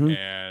 Mm-hmm.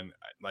 And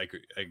like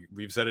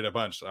we've said it a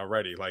bunch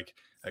already, like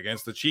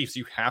against the Chiefs,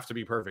 you have to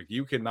be perfect.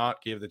 You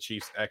cannot give the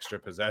Chiefs extra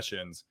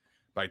possessions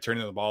by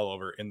turning the ball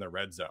over in the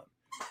red zone.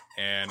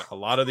 And a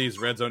lot of these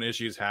red zone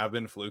issues have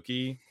been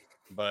fluky,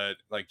 but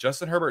like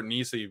Justin Herbert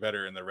needs to be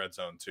better in the red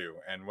zone too.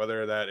 And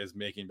whether that is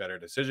making better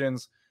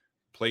decisions,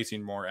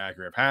 placing more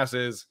accurate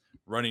passes,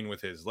 running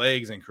with his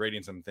legs and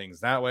creating some things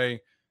that way,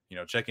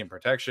 checking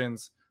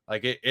protections,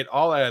 like it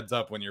all adds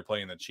up when you're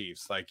playing the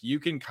Chiefs. Like you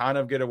can kind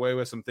of get away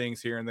with some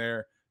things here and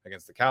there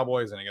against the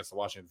Cowboys and against the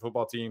Washington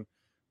football team.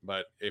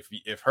 But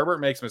if Herbert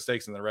makes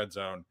mistakes in the red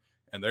zone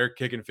and they're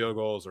kicking field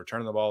goals or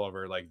turning the ball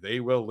over, like they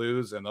will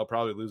lose, and they'll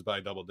probably lose by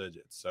double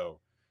digits. So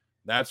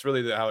that's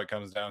really how it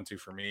comes down to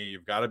for me.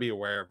 You've got to be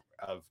aware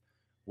of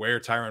where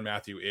Tyrann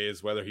Mathieu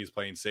is, whether he's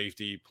playing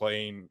safety,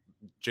 playing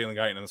Jalen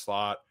Guyton in the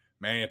slot,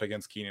 manning up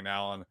against Keenan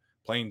Allen,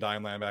 playing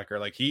dime linebacker.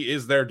 Like he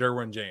is their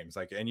Derwin James.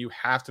 Like, and you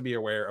have to be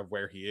aware of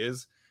where he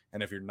is.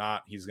 And if you're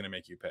not, he's going to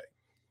make you pay.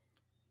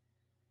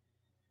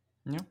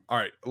 Yeah. All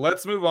right,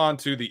 let's move on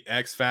to the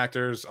X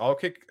factors. I'll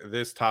kick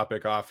this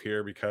topic off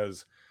here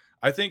because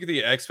I think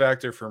the X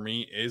factor for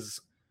me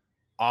is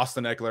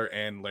Austin Ekeler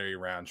and Larry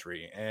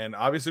Rountree. And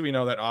obviously we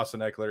know that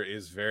Austin Ekeler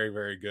is very,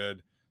 very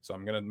good. So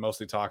I'm going to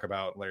mostly talk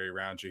about Larry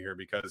Rountree here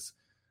because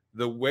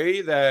the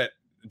way that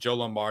Joe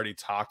Lombardi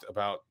talked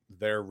about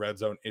their red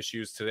zone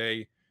issues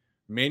today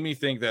made me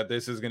think that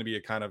this is going to be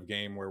a kind of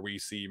game where we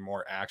see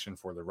more action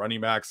for the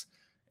running backs.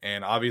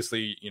 And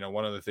obviously,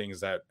 one of the things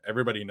that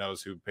everybody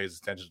knows who pays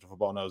attention to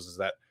football knows is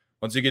that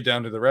once you get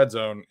down to the red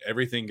zone,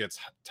 everything gets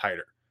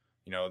tighter.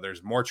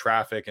 There's more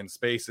traffic and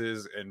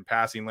spaces and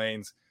passing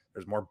lanes.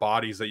 There's more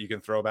bodies that you can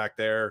throw back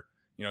there.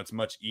 It's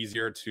much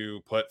easier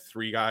to put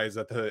 3 guys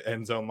at the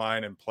end zone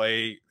line and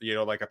play,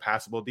 like a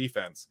passable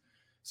defense.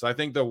 So I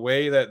think the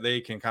way that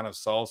they can kind of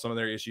solve some of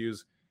their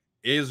issues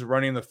is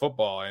running the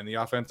football, and the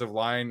offensive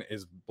line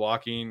is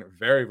blocking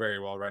very, very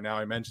well right now.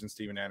 I mentioned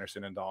Steven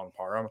Anderson and Donald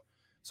Parham.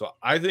 So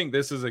I think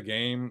this is a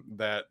game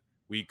that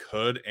we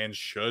could and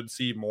should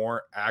see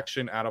more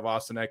action out of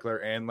Austin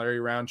Ekeler and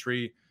Larry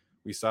Rountree.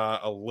 We saw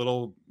a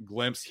little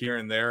glimpse here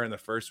and there in the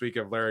first week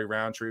of Larry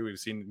Rountree. We've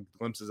seen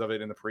glimpses of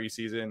it in the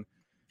preseason.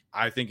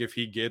 I think if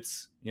he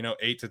gets,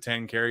 8 to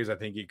 10 carries, I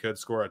think he could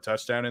score a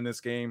touchdown in this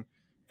game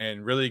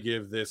and really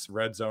give this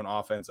red zone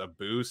offense a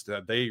boost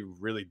that they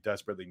really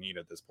desperately need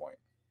at this point.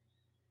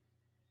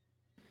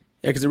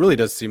 Yeah, because it really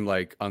does seem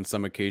like on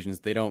some occasions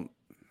I don't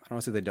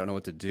want to say they don't know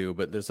what to do,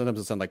 but there's sometimes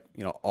it sounds like,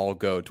 all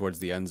go towards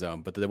the end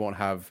zone, but they won't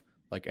have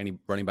like any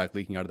running back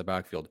leaking out of the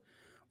backfield,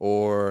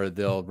 or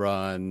they'll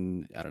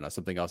run, I don't know,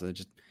 something else. And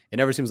it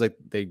never seems like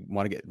they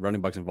want to get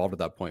running backs involved at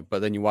that point.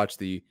 But then you watch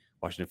the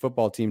Washington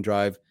football team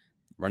drive,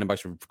 running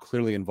backs were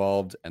clearly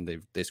involved, and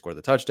they scored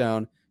the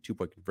touchdown,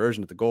 2-point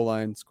conversion at the goal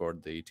line,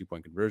 scored the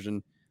 2-point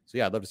conversion. So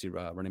yeah, I'd love to see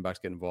running backs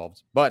get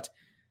involved. But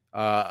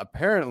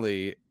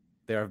apparently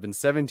there have been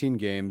 17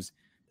 games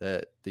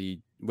that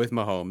with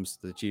Mahomes,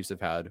 the Chiefs have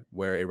had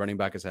where a running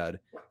back has had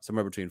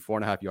somewhere between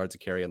 4.5 yards a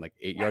carry and like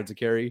 8 yards a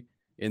carry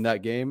in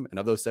that game. And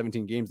of those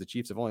 17 games, the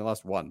Chiefs have only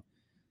lost 1.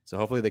 So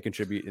hopefully they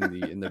contribute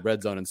in the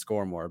red zone and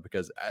score more,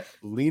 because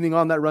leaning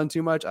on that run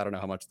too much, I don't know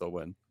how much they'll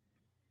win.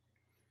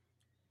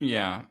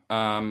 Yeah.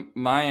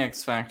 My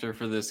X factor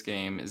for this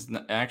game is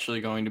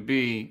actually going to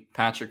be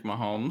Patrick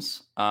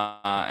Mahomes.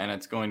 And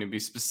it's going to be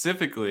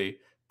specifically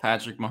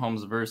Patrick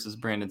Mahomes versus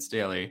Brandon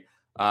Staley.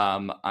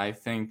 I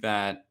think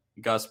that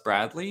Gus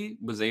Bradley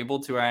was able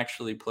to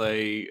actually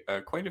play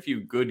quite a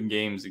few good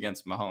games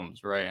against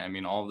Mahomes, right? I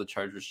mean, all of the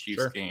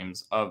Chargers-Chiefs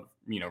games of,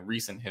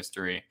 recent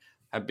history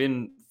have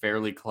been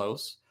fairly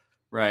close,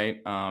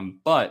 right?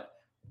 But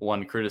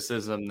one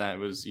criticism that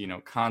was,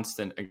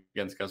 constant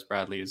against Gus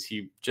Bradley is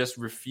he just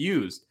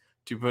refused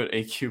to put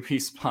a QB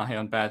spy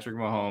on Patrick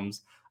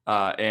Mahomes.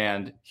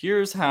 And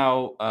here's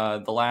how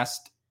the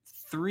last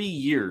 3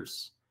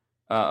 years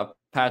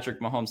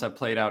Patrick Mahomes have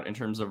played out in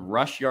terms of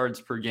rush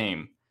yards per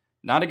game,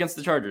 not against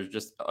the Chargers,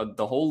 just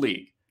the whole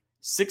league,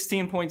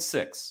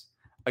 16.6.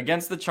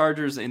 Against the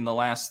Chargers in the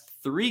last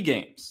 3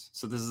 games,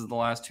 so this is the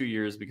last 2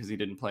 years because he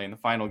didn't play in the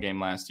final game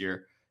last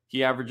year,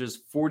 he averages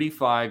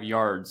 45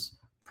 yards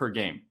per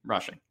game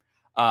rushing.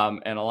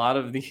 And a lot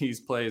of these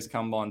plays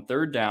come on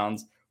third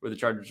downs where the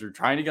Chargers are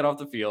trying to get off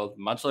the field,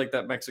 much like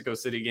that Mexico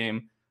City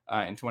game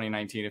in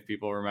 2019, if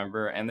people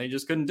remember, and they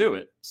just couldn't do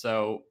it.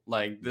 So,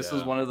 like, this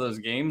is one of those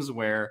games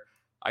where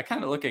I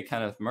kind of look at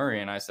Kenneth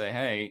Murray and I say,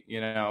 hey,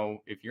 you know,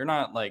 if you're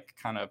not like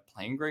kind of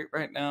playing great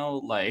right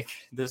now, like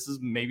this is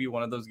maybe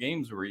one of those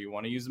games where you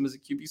want to use him as a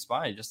QB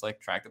spy, just like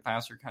track the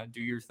passer, kind of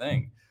do your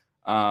thing.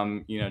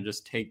 You know,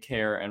 just take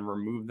care and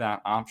remove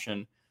that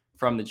option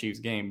from the Chiefs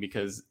game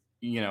because,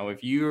 you know,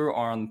 if you are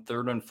on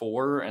 3rd and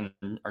 4 and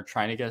are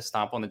trying to get a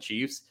stop on the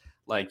Chiefs,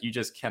 like you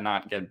just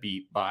cannot get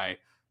beat by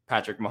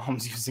Patrick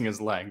Mahomes using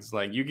his legs.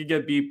 Like you could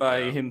get beat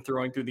by him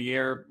throwing through the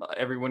air.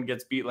 Everyone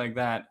gets beat like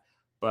that.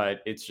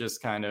 But it's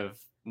just kind of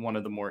one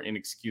of the more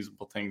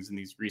inexcusable things in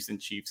these recent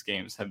Chiefs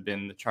games have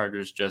been the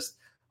Chargers just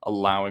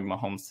allowing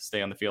Mahomes to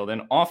stay on the field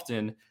and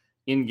often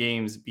in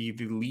games be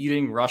the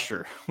leading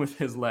rusher with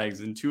his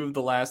legs. In 2 of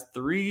the last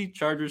 3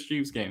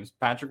 Chargers-Chiefs games,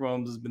 Patrick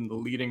Mahomes has been the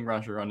leading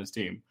rusher on his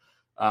team,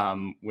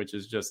 which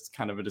is just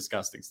kind of a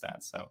disgusting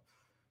stat. So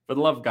for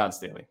the love of God,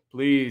 Staley,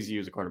 please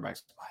use a quarterback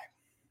spy.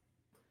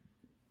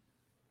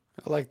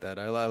 I like that.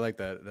 I like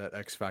that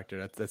X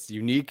factor. That's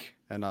unique,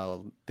 and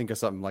I'll think of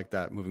something like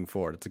that moving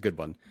forward. It's a good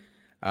one.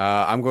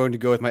 I'm going to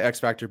go with my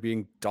X factor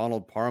being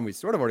Donald Parham. We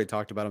sort of already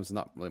talked about him, so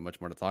not really much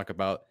more to talk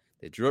about.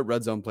 They drew up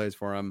red zone plays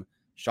for him.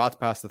 Shots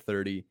past the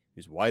 30.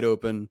 He's wide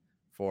open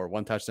for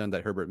 1 touchdown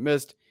that Herbert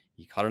missed.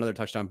 He caught another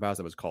touchdown pass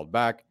that was called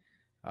back.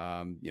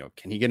 You know,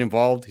 can he get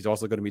involved? He's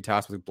also going to be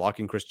tasked with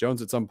blocking Chris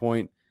Jones at some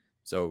point.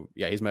 So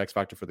yeah, he's my X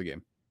factor for the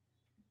game.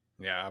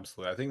 Yeah,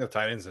 absolutely. I think the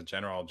Titans in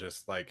general,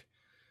 just like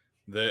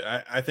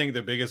I think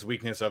the biggest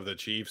weakness of the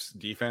Chiefs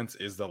defense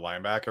is the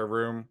linebacker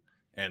room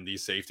and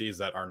these safeties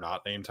that are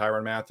not named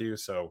Tyrann Mathieu.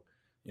 So,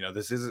 you know,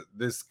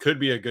 this could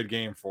be a good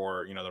game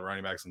for, you know, the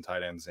running backs and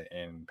tight ends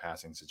in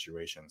passing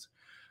situations.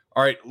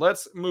 All right,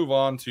 let's move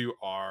on to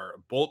our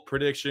bolt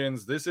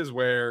predictions. This is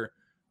where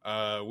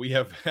we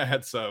have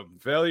had some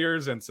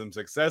failures and some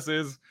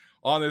successes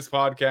on this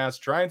podcast,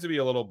 trying to be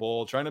a little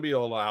bold, trying to be a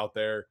little out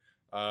there.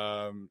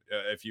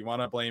 If you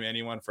want to blame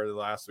anyone for the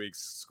last week's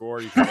score,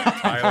 you can blame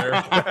Tyler.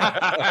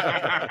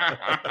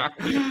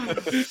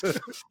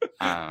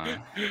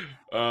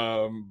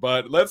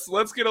 But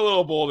let's get a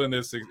little bold in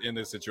this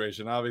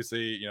situation.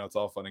 Obviously, you know, it's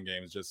all fun and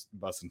games, just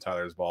busting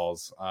Tyler's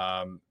balls.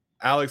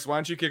 Alex, why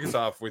don't you kick us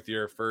off with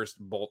your first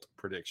bolt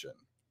prediction?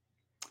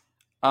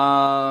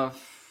 This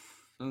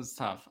is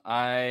tough.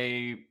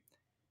 I'll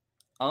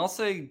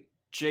say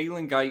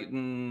Jalen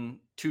Guyton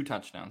 2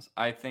 touchdowns.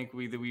 I think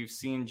we've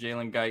seen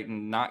Jalen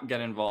Guyton not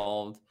get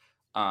involved.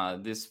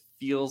 This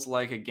feels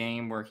like a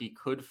game where he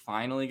could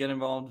finally get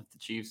involved if the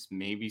Chiefs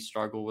maybe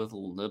struggle with a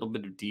little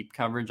bit of deep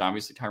coverage.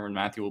 Obviously, Tyrann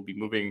Mathieu will be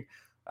moving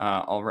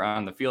all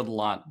around the field a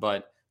lot,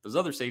 but those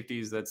other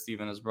safeties that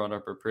Steven has brought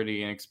up are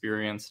pretty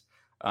inexperienced.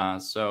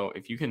 So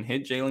if you can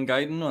hit Jalen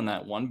Guyton on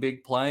that one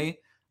big play,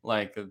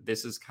 like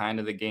this is kind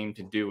of the game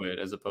to do it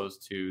as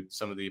opposed to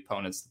some of the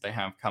opponents that they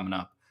have coming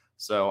up.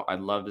 So I'd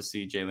love to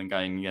see Jalen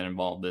Guyton get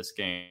involved this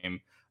game.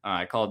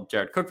 I called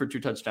Jared Cook for 2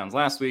 touchdowns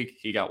last week.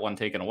 He got 1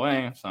 taken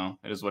away, so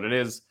it is what it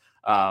is.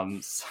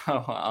 So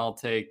I'll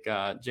take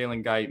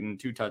Jalen Guyton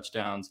 2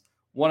 touchdowns.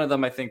 One of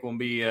them I think will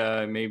be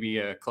maybe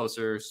a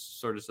closer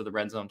sort of to the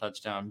red zone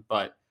touchdown,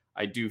 but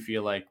I do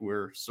feel like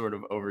we're sort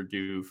of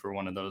overdue for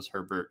one of those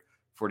Herbert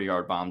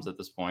 40-yard bombs at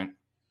this point.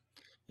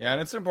 Yeah,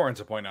 and it's important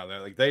to point out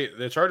that like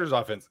the Chargers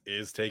offense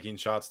is taking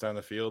shots down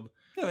the field.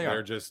 Yeah,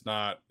 they're just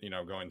not, you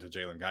know, going to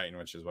Jalen Guyton,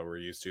 which is what we're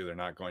used to. They're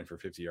not going for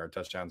 50-yard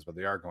touchdowns, but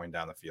they are going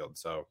down the field.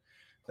 So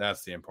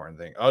that's the important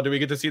thing. Oh, do we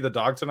get to see the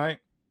dog tonight?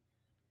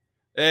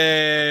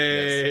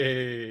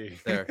 Hey, yes.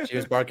 There, she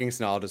was barking,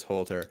 so I'll just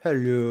hold her.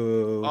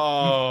 Hello.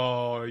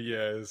 Oh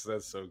yes,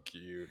 that's so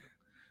cute.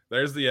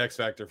 There's the X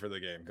factor for the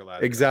game.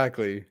 Galadriel.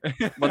 Exactly.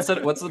 What's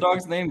the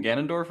dog's name?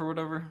 Ganondorf or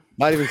whatever?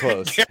 Not even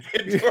close.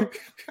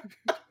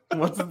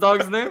 What's the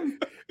dog's name?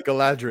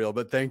 Galadriel,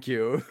 but thank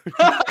you.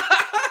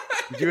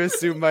 Did you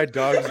assume my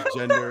dog's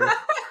gender?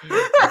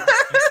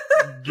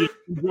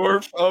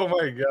 Ganondorf? Oh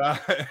my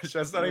gosh,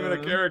 that's not even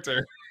a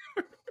character.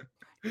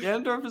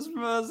 Ganondorf is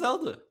from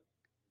Zelda.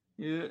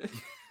 Yeah.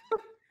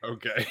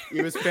 Okay.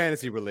 It was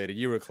fantasy related.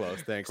 You were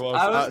close. Thanks.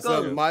 Close.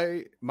 So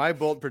my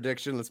bold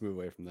prediction. Let's move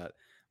away from that.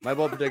 My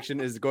bold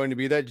prediction is going to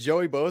be that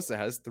Joey Bosa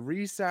has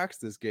 3 sacks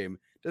this game.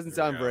 Doesn't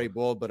sound very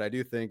bold, but I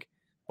do think,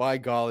 by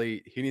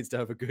golly, he needs to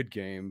have a good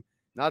game.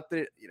 Not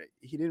that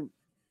he didn't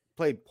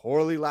play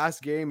poorly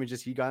last game, and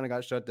just he kind of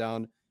got shut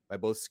down by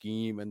both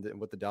scheme and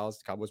what the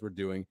Dallas Cowboys were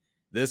doing.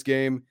 This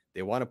game,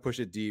 they want to push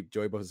it deep.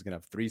 Joey Bosa is going to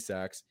have 3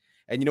 sacks.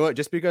 And you know what?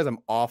 Just because I'm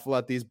awful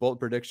at these bold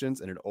predictions,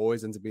 and it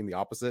always ends up being the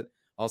opposite,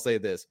 I'll say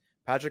this.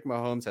 Patrick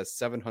Mahomes has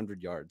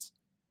 700 yards.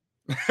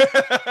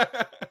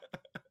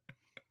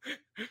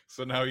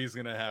 So now he's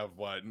gonna have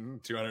what,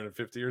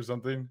 250 or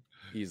something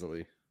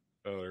Easily.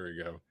 Oh, there we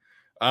go.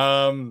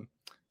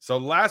 So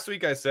last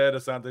week I said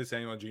Asante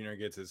Samuel Jr.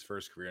 gets his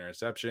first career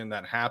interception.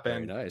 That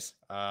happened. Very nice.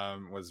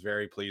 Was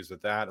very pleased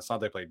with that.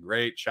 Asante played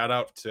great. Shout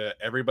out to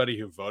everybody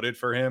who voted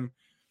for him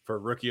for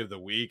Rookie of the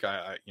Week.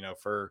 I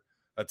for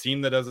a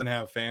team that doesn't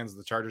have fans,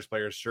 the Chargers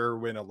players sure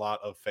win a lot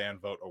of fan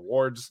vote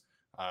awards.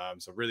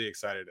 So really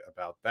excited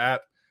about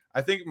that.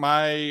 I think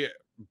my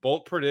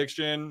bold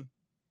prediction.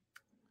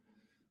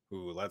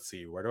 Ooh, let's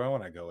see. Where do I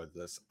want to go with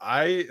this?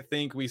 I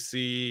think we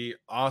see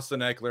Austin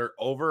Eckler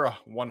over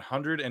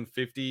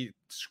 150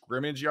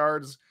 scrimmage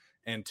yards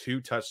and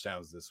 2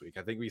 touchdowns this week.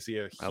 I think we see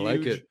a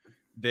huge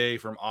day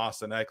from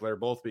Austin Eckler,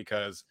 both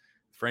because,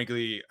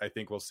 frankly, I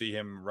think we'll see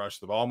him rush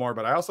the ball more.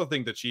 But I also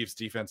think the Chiefs'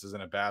 defense is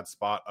in a bad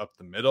spot up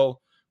the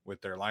middle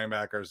with their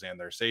linebackers and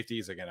their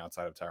safeties, again,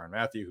 outside of Tyrann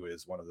Mathieu, who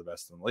is one of the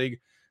best in the league.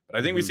 But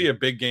I think we see a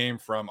big game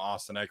from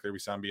Austin Eckler. We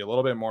saw him be a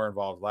little bit more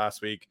involved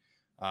last week.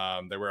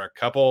 There were a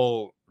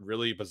couple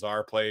really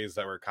bizarre plays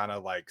that were kind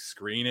of like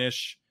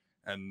screenish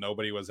and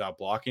nobody was out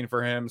blocking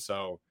for him.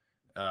 So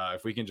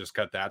if we can just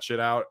cut that shit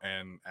out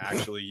and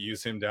actually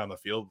use him down the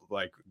field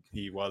like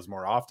he was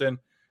more often,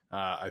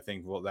 I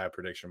think that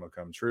prediction will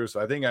come true. So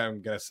I think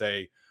I'm going to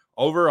say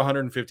over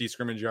 150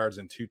 scrimmage yards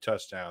and 2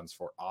 touchdowns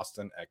for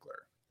Austin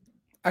Eckler.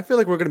 I feel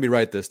like we're going to be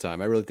right this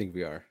time. I really think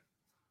we are.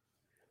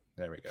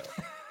 There we go.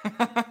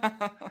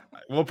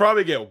 We'll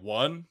probably get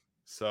 1.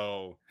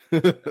 So,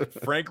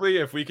 frankly,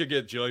 if we could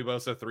get Joey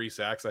Bosa 3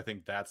 sacks, I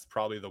think that's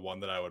probably the one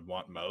that I would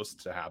want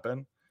most to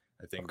happen.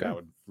 I think that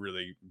would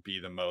really be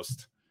the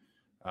most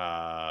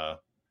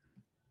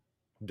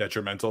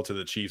detrimental to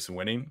the Chiefs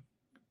winning.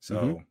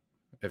 So,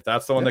 if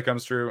that's the one that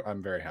comes true,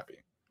 I'm very happy.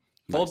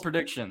 Bold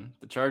prediction: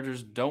 the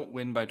Chargers don't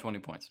win by 20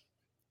 points.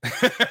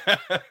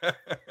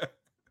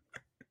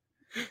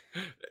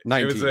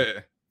 19.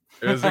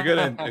 It was a good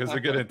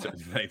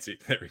 19.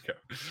 There we go.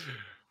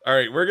 All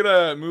right, we're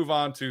gonna move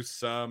on to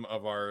some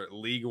of our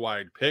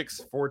league-wide picks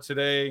for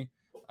today.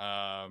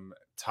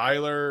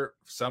 Tyler,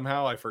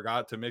 somehow I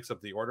forgot to mix up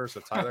the order,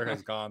 so Tyler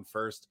has gone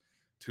first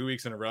 2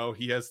 weeks in a row.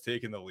 He has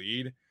taken the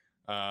lead.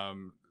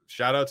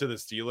 Shout out to the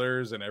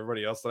Steelers and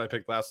everybody else that I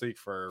picked last week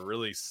for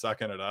really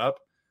sucking it up.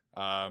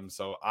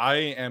 So I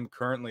am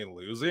currently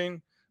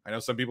losing. I know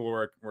some people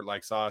were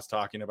like saw us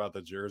talking about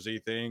the jersey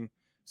thing.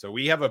 So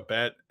we have a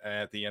bet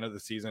at the end of the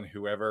season.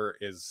 Whoever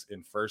is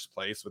in first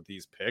place with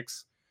these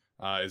picks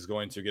is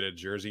going to get a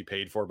jersey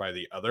paid for by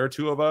the other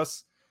 2 of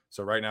us.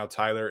 So right now,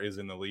 Tyler is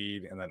in the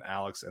lead, and then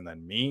Alex, and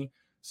then me.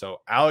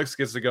 So Alex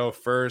gets to go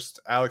first.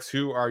 Alex,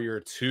 who are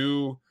your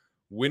 2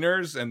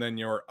 winners and then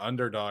your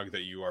underdog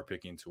that you are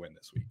picking to win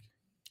this week?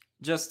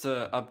 Just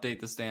to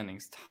update the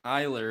standings,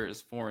 Tyler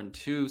is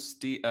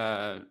 4-2.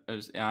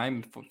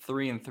 I'm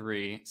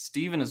 3-3.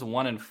 Steven is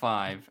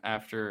 1-5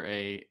 after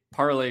a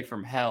parlay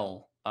from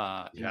hell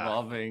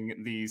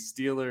involving the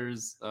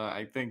Steelers,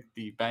 I think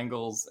the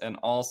Bengals, and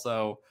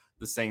also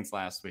the Saints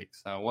last week.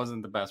 So it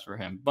wasn't the best for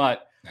him,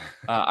 but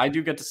I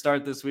do get to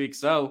start this week.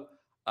 So,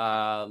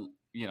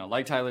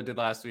 like Tyler did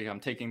last week,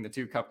 I'm taking the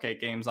 2 cupcake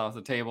games off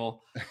the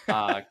table.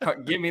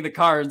 Give me the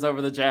Cards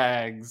over the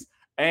Jags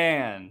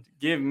and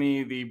give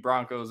me the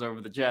Broncos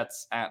over the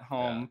Jets at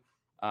home.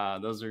 Yeah.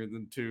 Those are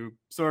the 2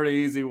 sort of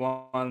easy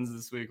ones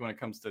this week when it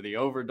comes to the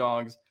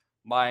overdogs.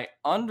 My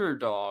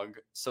underdog,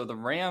 so the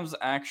Rams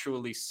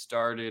actually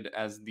started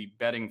as the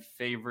betting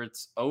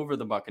favorites over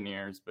the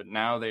Buccaneers, but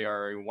now they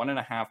are a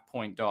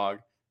 1.5-point dog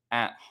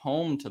at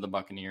home to the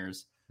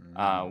Buccaneers,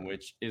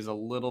 which is a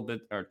little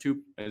bit, or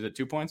 2, is it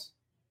 2 points?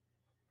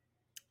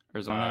 Or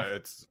is it 1.5?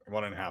 It's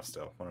 1.5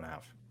 still, 1.5.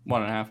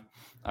 1.5.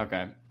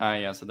 Okay.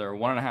 So they're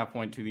 1.5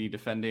 point to the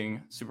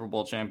defending Super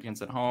Bowl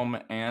champions at home,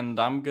 and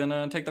I'm going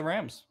to take the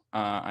Rams.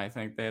 I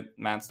think that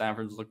Matt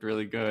Stafford's looked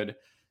really good.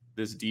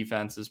 This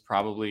defense is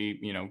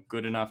probably,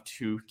 good enough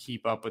to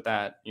keep up with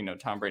that,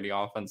 Tom Brady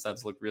offense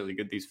that's looked really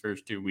good these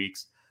first 2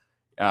 weeks.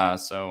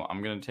 So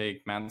I'm going to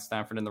take Matt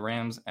Stafford and the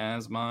Rams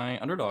as my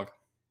underdog.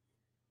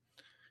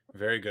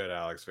 Very good,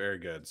 Alex. Very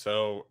good.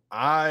 So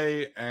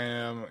I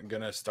am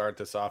going to start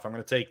this off. I'm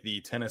going to take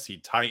the Tennessee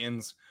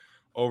Titans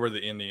over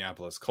the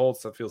Indianapolis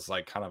Colts. That feels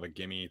like kind of a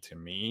gimme to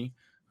me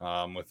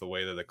with the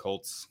way that the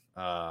Colts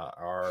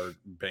are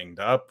banged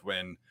up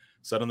when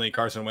suddenly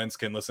Carson Wentz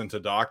can listen to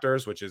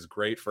doctors, which is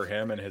great for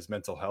him and his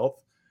mental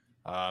health.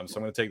 So I'm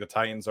going to take the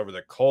Titans over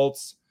the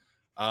Colts.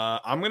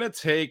 I'm going to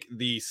take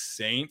the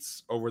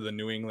Saints over the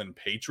New England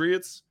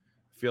Patriots.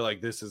 I feel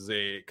like this is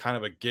a kind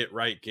of a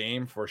get-right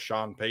game for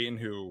Sean Payton,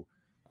 who,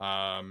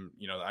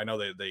 I know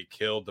they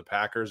killed the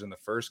Packers in the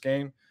first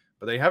game,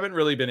 but they haven't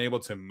really been able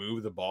to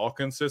move the ball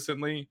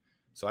consistently.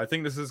 So I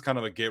think this is kind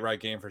of a get-right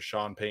game for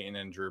Sean Payton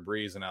and Drew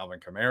Brees and Alvin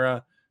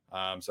Kamara.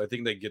 So I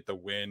think they get the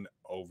win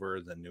over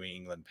the New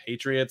England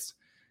Patriots.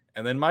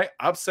 And then my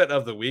upset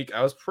of the week,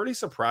 I was pretty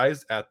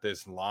surprised at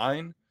this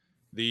line.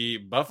 The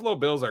Buffalo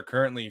Bills are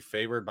currently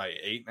favored by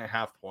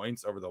 8.5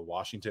 points over the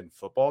Washington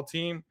football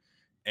team.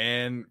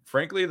 And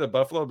frankly, the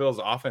Buffalo Bills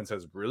offense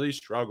has really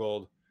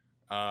struggled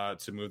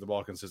to move the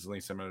ball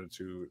consistently, similar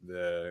to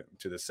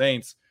the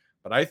Saints.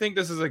 But I think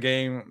this is a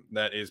game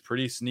that is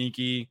pretty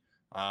sneaky.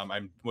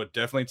 I would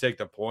definitely take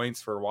the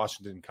points for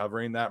Washington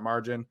covering that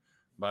margin,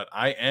 but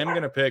I am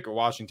going to pick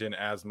Washington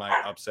as my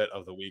upset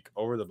of the week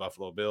over the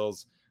Buffalo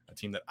Bills, a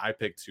team that I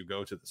picked to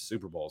go to the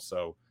Super Bowl.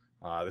 So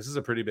this is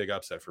a pretty big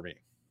upset for me.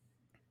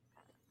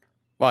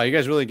 Wow, you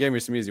guys really gave me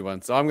some easy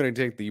ones. So I'm going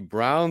to take the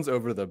Browns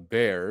over the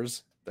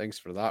Bears. Thanks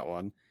for that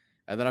one.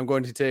 And then I'm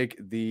going to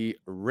take the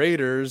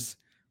Raiders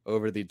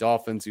over the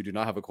Dolphins, who do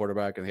not have a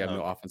quarterback and they have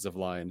no offensive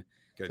line.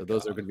 So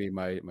those are going to be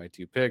my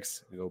two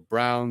picks. We go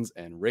Browns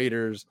and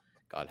Raiders.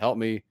 God help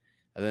me.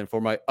 And then for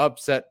my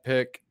upset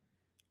pick,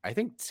 I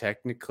think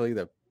technically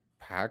the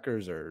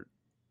Packers are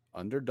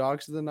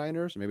underdogs to the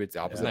Niners. Maybe it's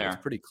the opposite. It's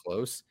pretty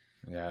close.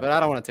 Yeah, but I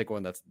don't want to take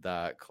one that's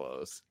that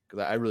close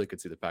because I really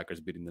could see the Packers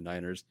beating the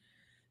Niners.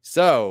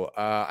 So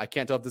I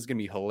can't tell if this is going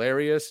to be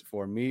hilarious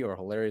for me or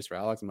hilarious for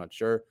Alex. I'm not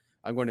sure.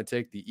 I'm going to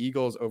take the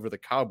Eagles over the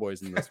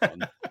Cowboys in this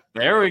one.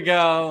 There we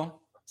go.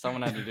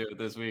 Someone had to do it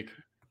this week.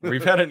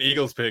 We've had an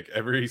Eagles pick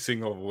every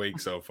single week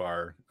so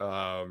far.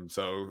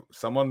 So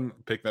someone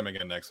pick them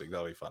again next week.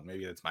 That'll be fun.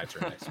 Maybe it's my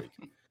turn next week.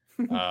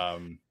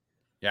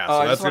 Yeah. So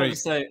I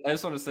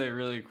just want to say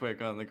really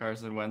quick on the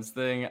Carson Wentz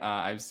thing.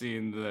 I've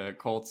seen the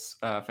Colts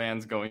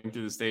fans going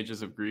through the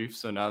stages of grief.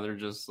 So now they're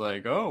just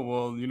like, oh,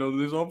 well,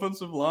 this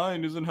offensive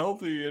line isn't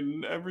healthy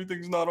and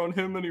everything's not on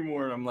him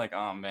anymore. And I'm like,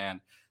 oh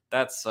man,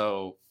 that's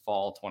so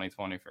fall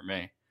 2020 for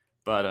me.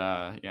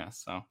 But yeah,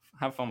 so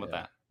have fun with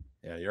that.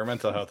 Yeah, your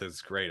mental health is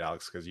great,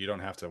 Alex, because you don't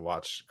have to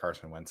watch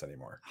Carson Wentz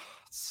anymore.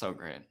 It's so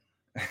great.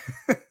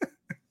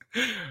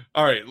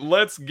 All right,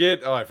 let's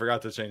get. Oh, I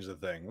forgot to change the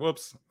thing.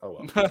 Whoops. Oh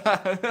well.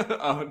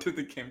 To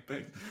the game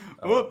thing.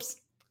 Whoops.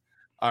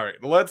 All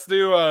right, let's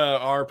do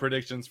our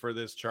predictions for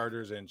this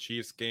Chargers and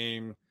Chiefs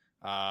game.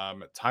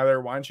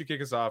 Tyler, why don't you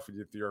kick us off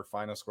with your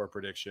final score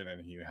prediction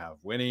and who you have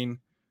winning?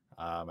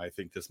 I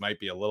think this might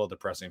be a little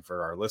depressing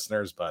for our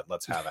listeners, but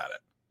let's have at it.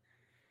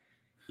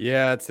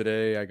 Yeah,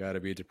 today I got to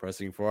be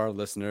depressing for our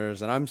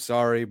listeners, and I'm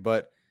sorry,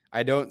 but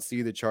I don't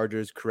see the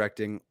Chargers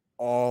correcting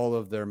all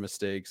of their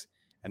mistakes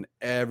and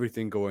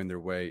everything going their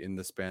way in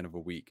the span of a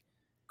week.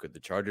 Could the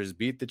Chargers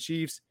beat the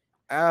Chiefs?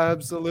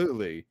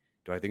 Absolutely.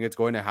 Do I think it's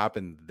going to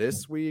happen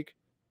this week?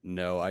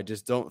 No, I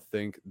just don't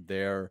think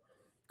they're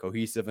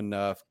cohesive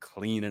enough,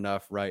 clean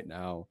enough right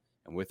now.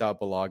 And without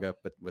Bulaga,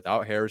 but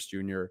without Harris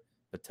Jr.,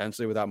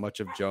 potentially without much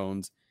of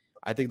Jones,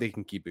 I think they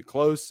can keep it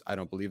close. I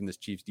don't believe in this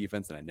Chiefs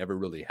defense, and I never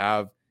really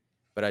have.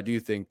 But I do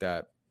think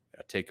that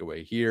a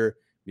takeaway here,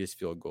 missed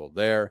field goal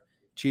there.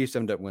 Chiefs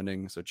end up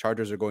winning. So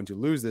Chargers are going to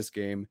lose this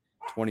game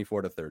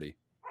 24-30.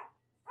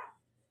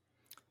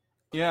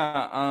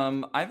 Yeah,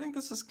 I think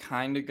this is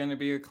kind of going to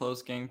be a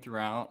close game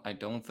throughout. I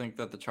don't think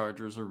that the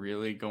Chargers are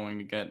really going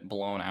to get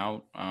blown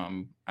out.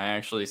 I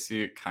actually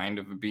see it kind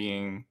of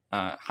being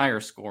higher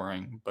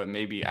scoring, but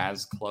maybe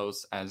as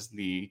close as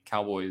the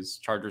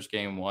Cowboys-Chargers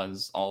game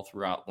was all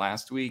throughout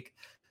last week.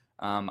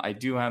 I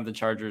do have the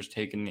Chargers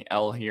taking the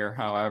L here,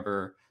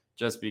 however,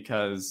 just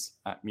because,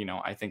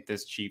 I think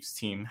this Chiefs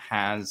team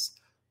has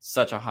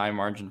such a high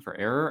margin for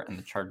error, and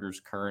the Chargers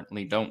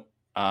currently don't.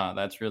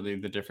 That's really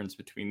the difference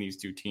between these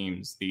two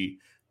teams. The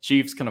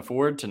Chiefs can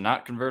afford to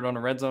not convert on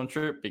a red zone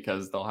trip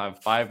because they'll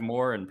have 5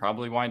 more and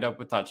probably wind up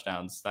with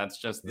touchdowns. That's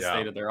just the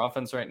state of their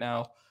offense right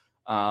now.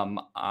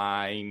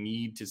 I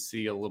need to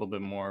see a little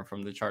bit more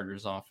from the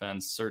Chargers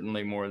offense,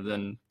 certainly more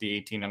than the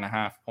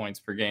 18.5 points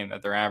per game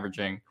that they're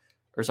averaging.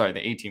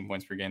 The 18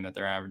 points per game that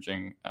they're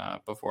averaging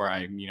before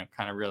I,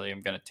 kind of really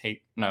am going to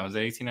take. No, is it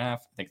 18.5? I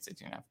think it's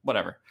 18.5.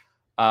 Whatever.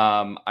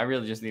 I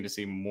really just need to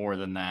see more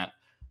than that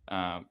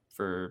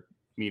for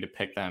me to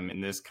pick them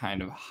in this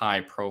kind of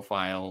high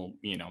profile,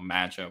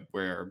 matchup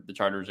where the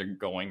Chargers are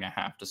going to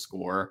have to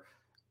score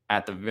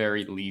at the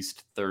very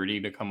least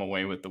 30 to come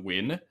away with the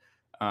win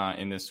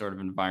in this sort of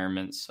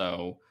environment.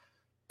 So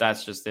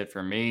that's just it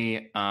for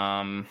me.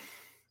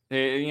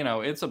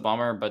 It's a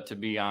bummer, but to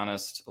be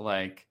honest,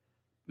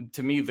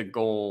 to me, the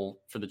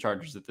goal for the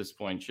Chargers at this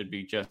point should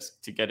be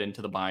just to get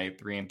into the bye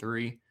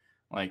 3-3.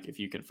 If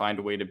you can find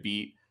a way to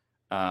beat,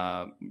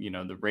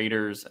 the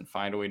Raiders and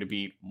find a way to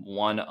beat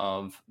one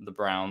of the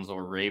Browns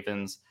or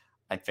Ravens,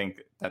 I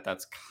think that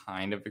that's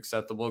kind of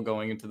acceptable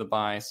going into the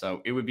bye.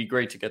 So it would be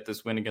great to get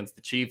this win against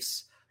the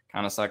Chiefs.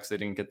 Kind of sucks they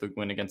didn't get the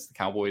win against the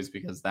Cowboys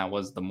because that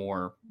was the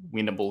more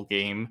winnable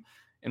game,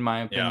 in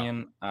my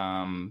opinion.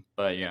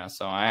 But yeah,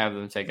 so I have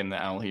them taking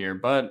the L here.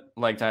 But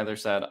like Tyler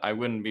said, I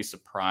wouldn't be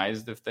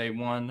surprised if they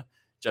won,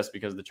 just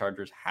because the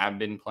Chargers have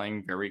been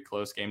playing very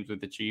close games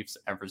with the Chiefs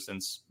ever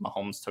since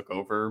Mahomes took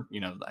over.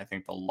 I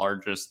think the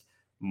largest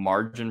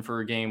margin for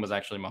a game was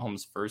actually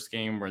Mahomes' first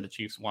game where the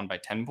Chiefs won by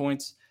 10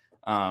 points.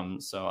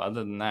 So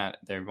other than that,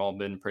 they've all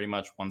been pretty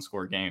much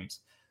one-score games.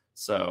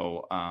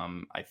 So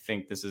I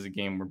think this is a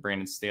game where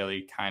Brandon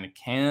Staley kind of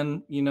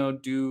can,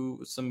 do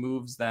some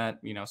moves that,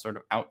 sort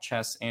of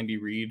out-chess Andy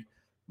Reid.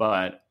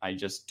 But I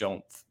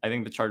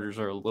think the Chargers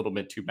are a little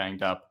bit too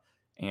banged up.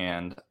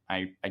 And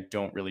I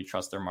don't really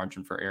trust their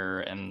margin for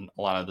error. And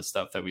a lot of the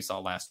stuff that we saw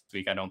last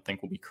week, I don't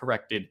think will be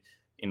corrected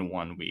in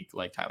 1 week,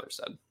 like Tyler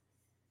said.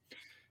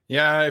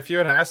 Yeah, if you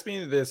had asked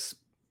me this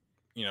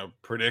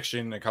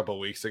prediction a couple of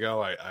weeks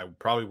ago, I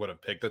probably would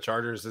have picked the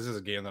Chargers. This is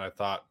a game that I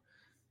thought,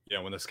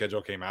 when the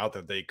schedule came out,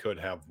 that they could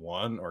have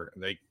won, or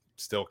they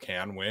still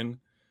can win,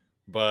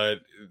 but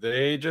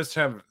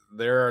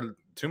there are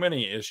too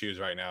many issues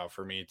right now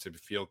for me to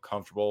feel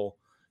comfortable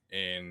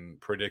in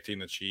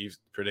predicting a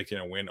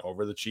win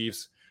over the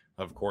Chiefs.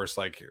 Of course,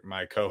 like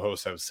my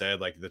co-hosts have said,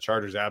 like the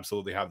Chargers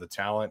absolutely have the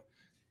talent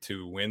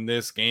to win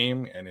this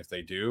game. And if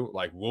they do,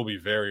 like, we'll be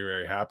very,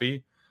 very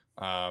happy.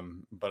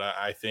 But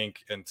I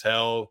think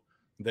until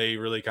they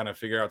really kind of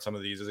figure out some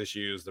of these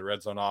issues, the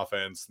red zone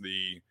offense,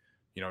 the,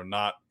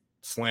 not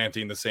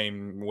slanting the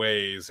same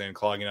ways and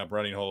clogging up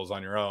running holes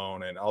on your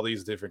own and all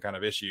these different kind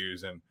of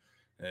issues, and,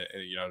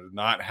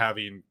 not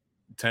having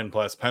 10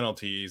 plus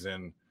penalties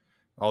and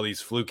all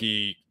these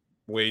fluky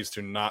ways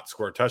to not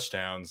score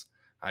touchdowns,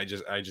 I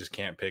just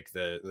can't pick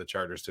the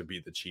Chargers to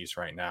beat the Chiefs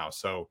right now.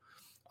 So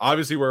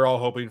obviously we're all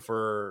hoping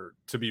to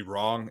be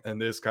wrong in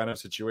this kind of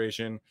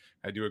situation.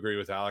 I do agree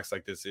with Alex.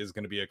 Like, this is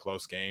going to be a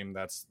close game.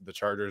 The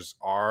Chargers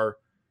are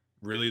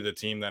really the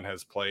team that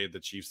has played the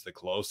Chiefs the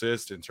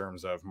closest in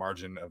terms of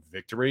margin of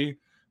victory,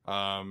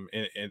 at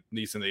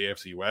least in the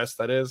AFC West,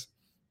 that is.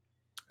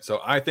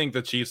 So I think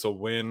the Chiefs will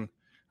win.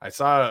 I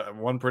saw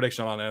one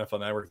prediction on NFL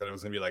Network that it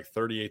was going to be like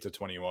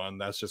 38-21.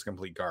 That's just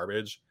complete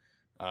garbage.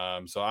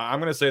 So I'm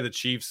going to say the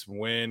Chiefs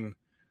win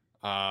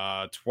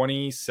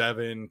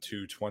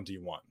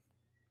 27-21.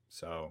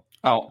 So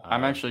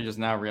I'm actually just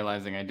now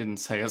realizing I didn't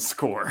say a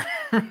score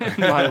in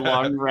my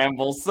long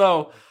ramble.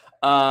 So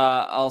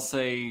I'll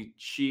say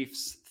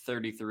Chiefs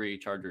 33,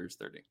 Chargers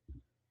 30.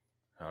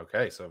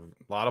 Okay, so a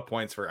lot of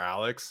points for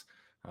Alex.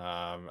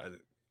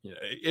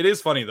 It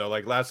is funny though.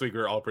 Like last week we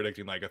were all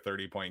predicting like a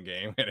 30-point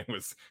game and it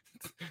was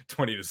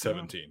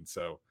 20-17.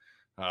 So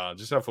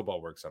just how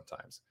football works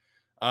sometimes.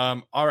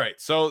 All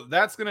right, so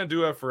that's gonna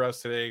do it for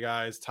us today,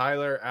 guys.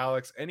 Tyler,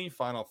 Alex, any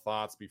final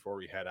thoughts before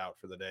we head out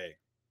for the day?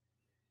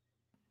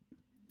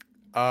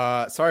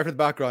 Sorry for the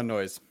background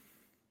noise.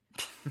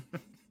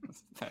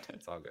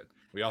 It's all good.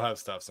 We all have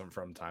stuff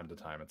from time to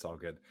time. It's all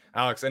good.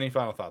 Alex, any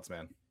final thoughts,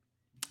 man?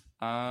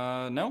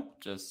 No,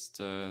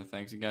 just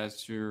thanks you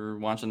guys for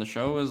watching the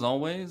show as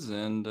always,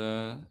 and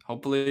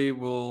hopefully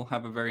we'll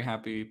have a very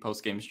happy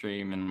post-game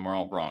stream and we're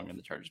all wrong and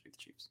the Chargers beat the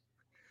Chiefs.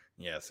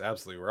 Yes,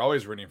 absolutely. We're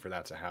always rooting for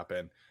that to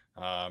happen.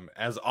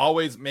 As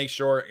always, make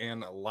sure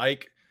and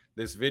like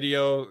this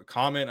video,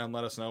 comment and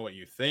let us know what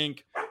you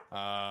think.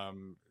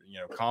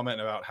 Comment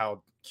about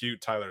how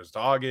cute Tyler's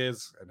dog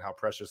is and how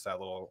precious that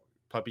little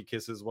puppy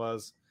kisses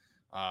was.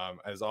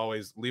 As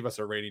always, leave us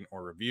a rating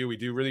or review. We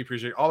do really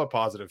appreciate all the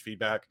positive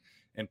feedback.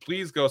 And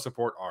please go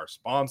support our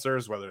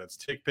sponsors, whether it's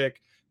TickPick,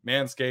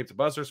 Manscaped,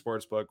 Buster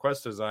Sportsbook,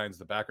 Quest Designs,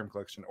 the Backroom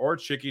Collection, or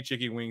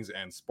Chicky Wings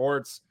and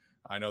Sports.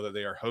 I know that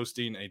they are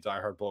hosting a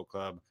Die Hard Bolt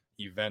Club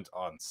event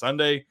on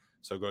Sunday,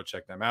 so go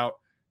check them out.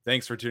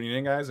 Thanks for tuning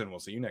in, guys, and we'll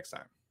see you next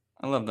time.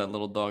 I love that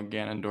little dog,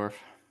 Ganondorf.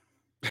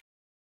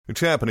 It's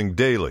happening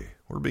daily.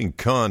 We're being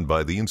conned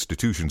by the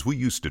institutions we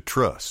used to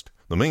trust.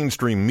 The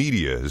mainstream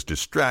media is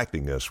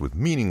distracting us with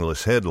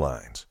meaningless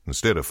headlines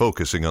instead of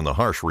focusing on the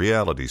harsh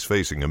realities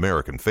facing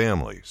American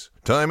families.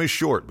 Time is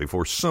short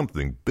before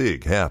something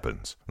big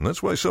happens, and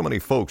that's why so many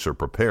folks are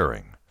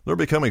preparing. They're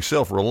becoming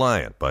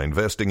self-reliant by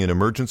investing in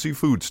emergency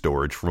food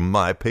storage from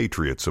My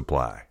Patriot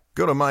Supply.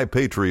 Go to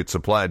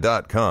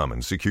MyPatriotSupply.com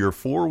and secure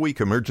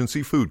 4-week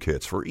emergency food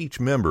kits for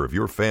each member of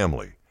your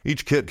family.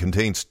 Each kit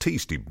contains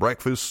tasty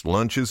breakfasts,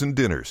 lunches, and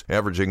dinners,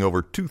 averaging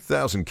over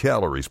 2,000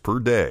 calories per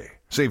day.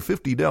 Save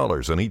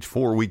 $50 on each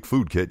 4-week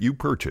food kit you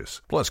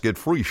purchase. Plus, get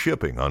free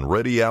shipping on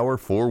Ready Hour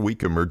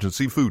 4-week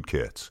emergency food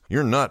kits.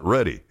 You're not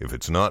ready if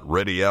it's not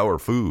Ready Hour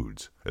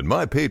Foods. At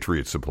My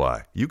Patriot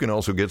Supply, you can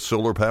also get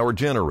solar power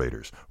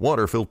generators,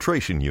 water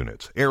filtration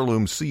units,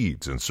 heirloom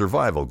seeds, and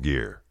survival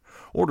gear.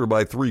 Order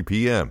by 3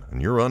 p.m.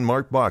 and your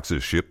unmarked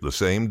boxes ship the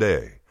same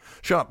day.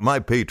 Shop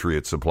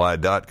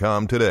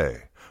MyPatriotSupply.com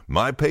today.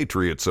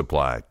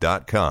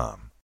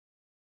 MyPatriotSupply.com.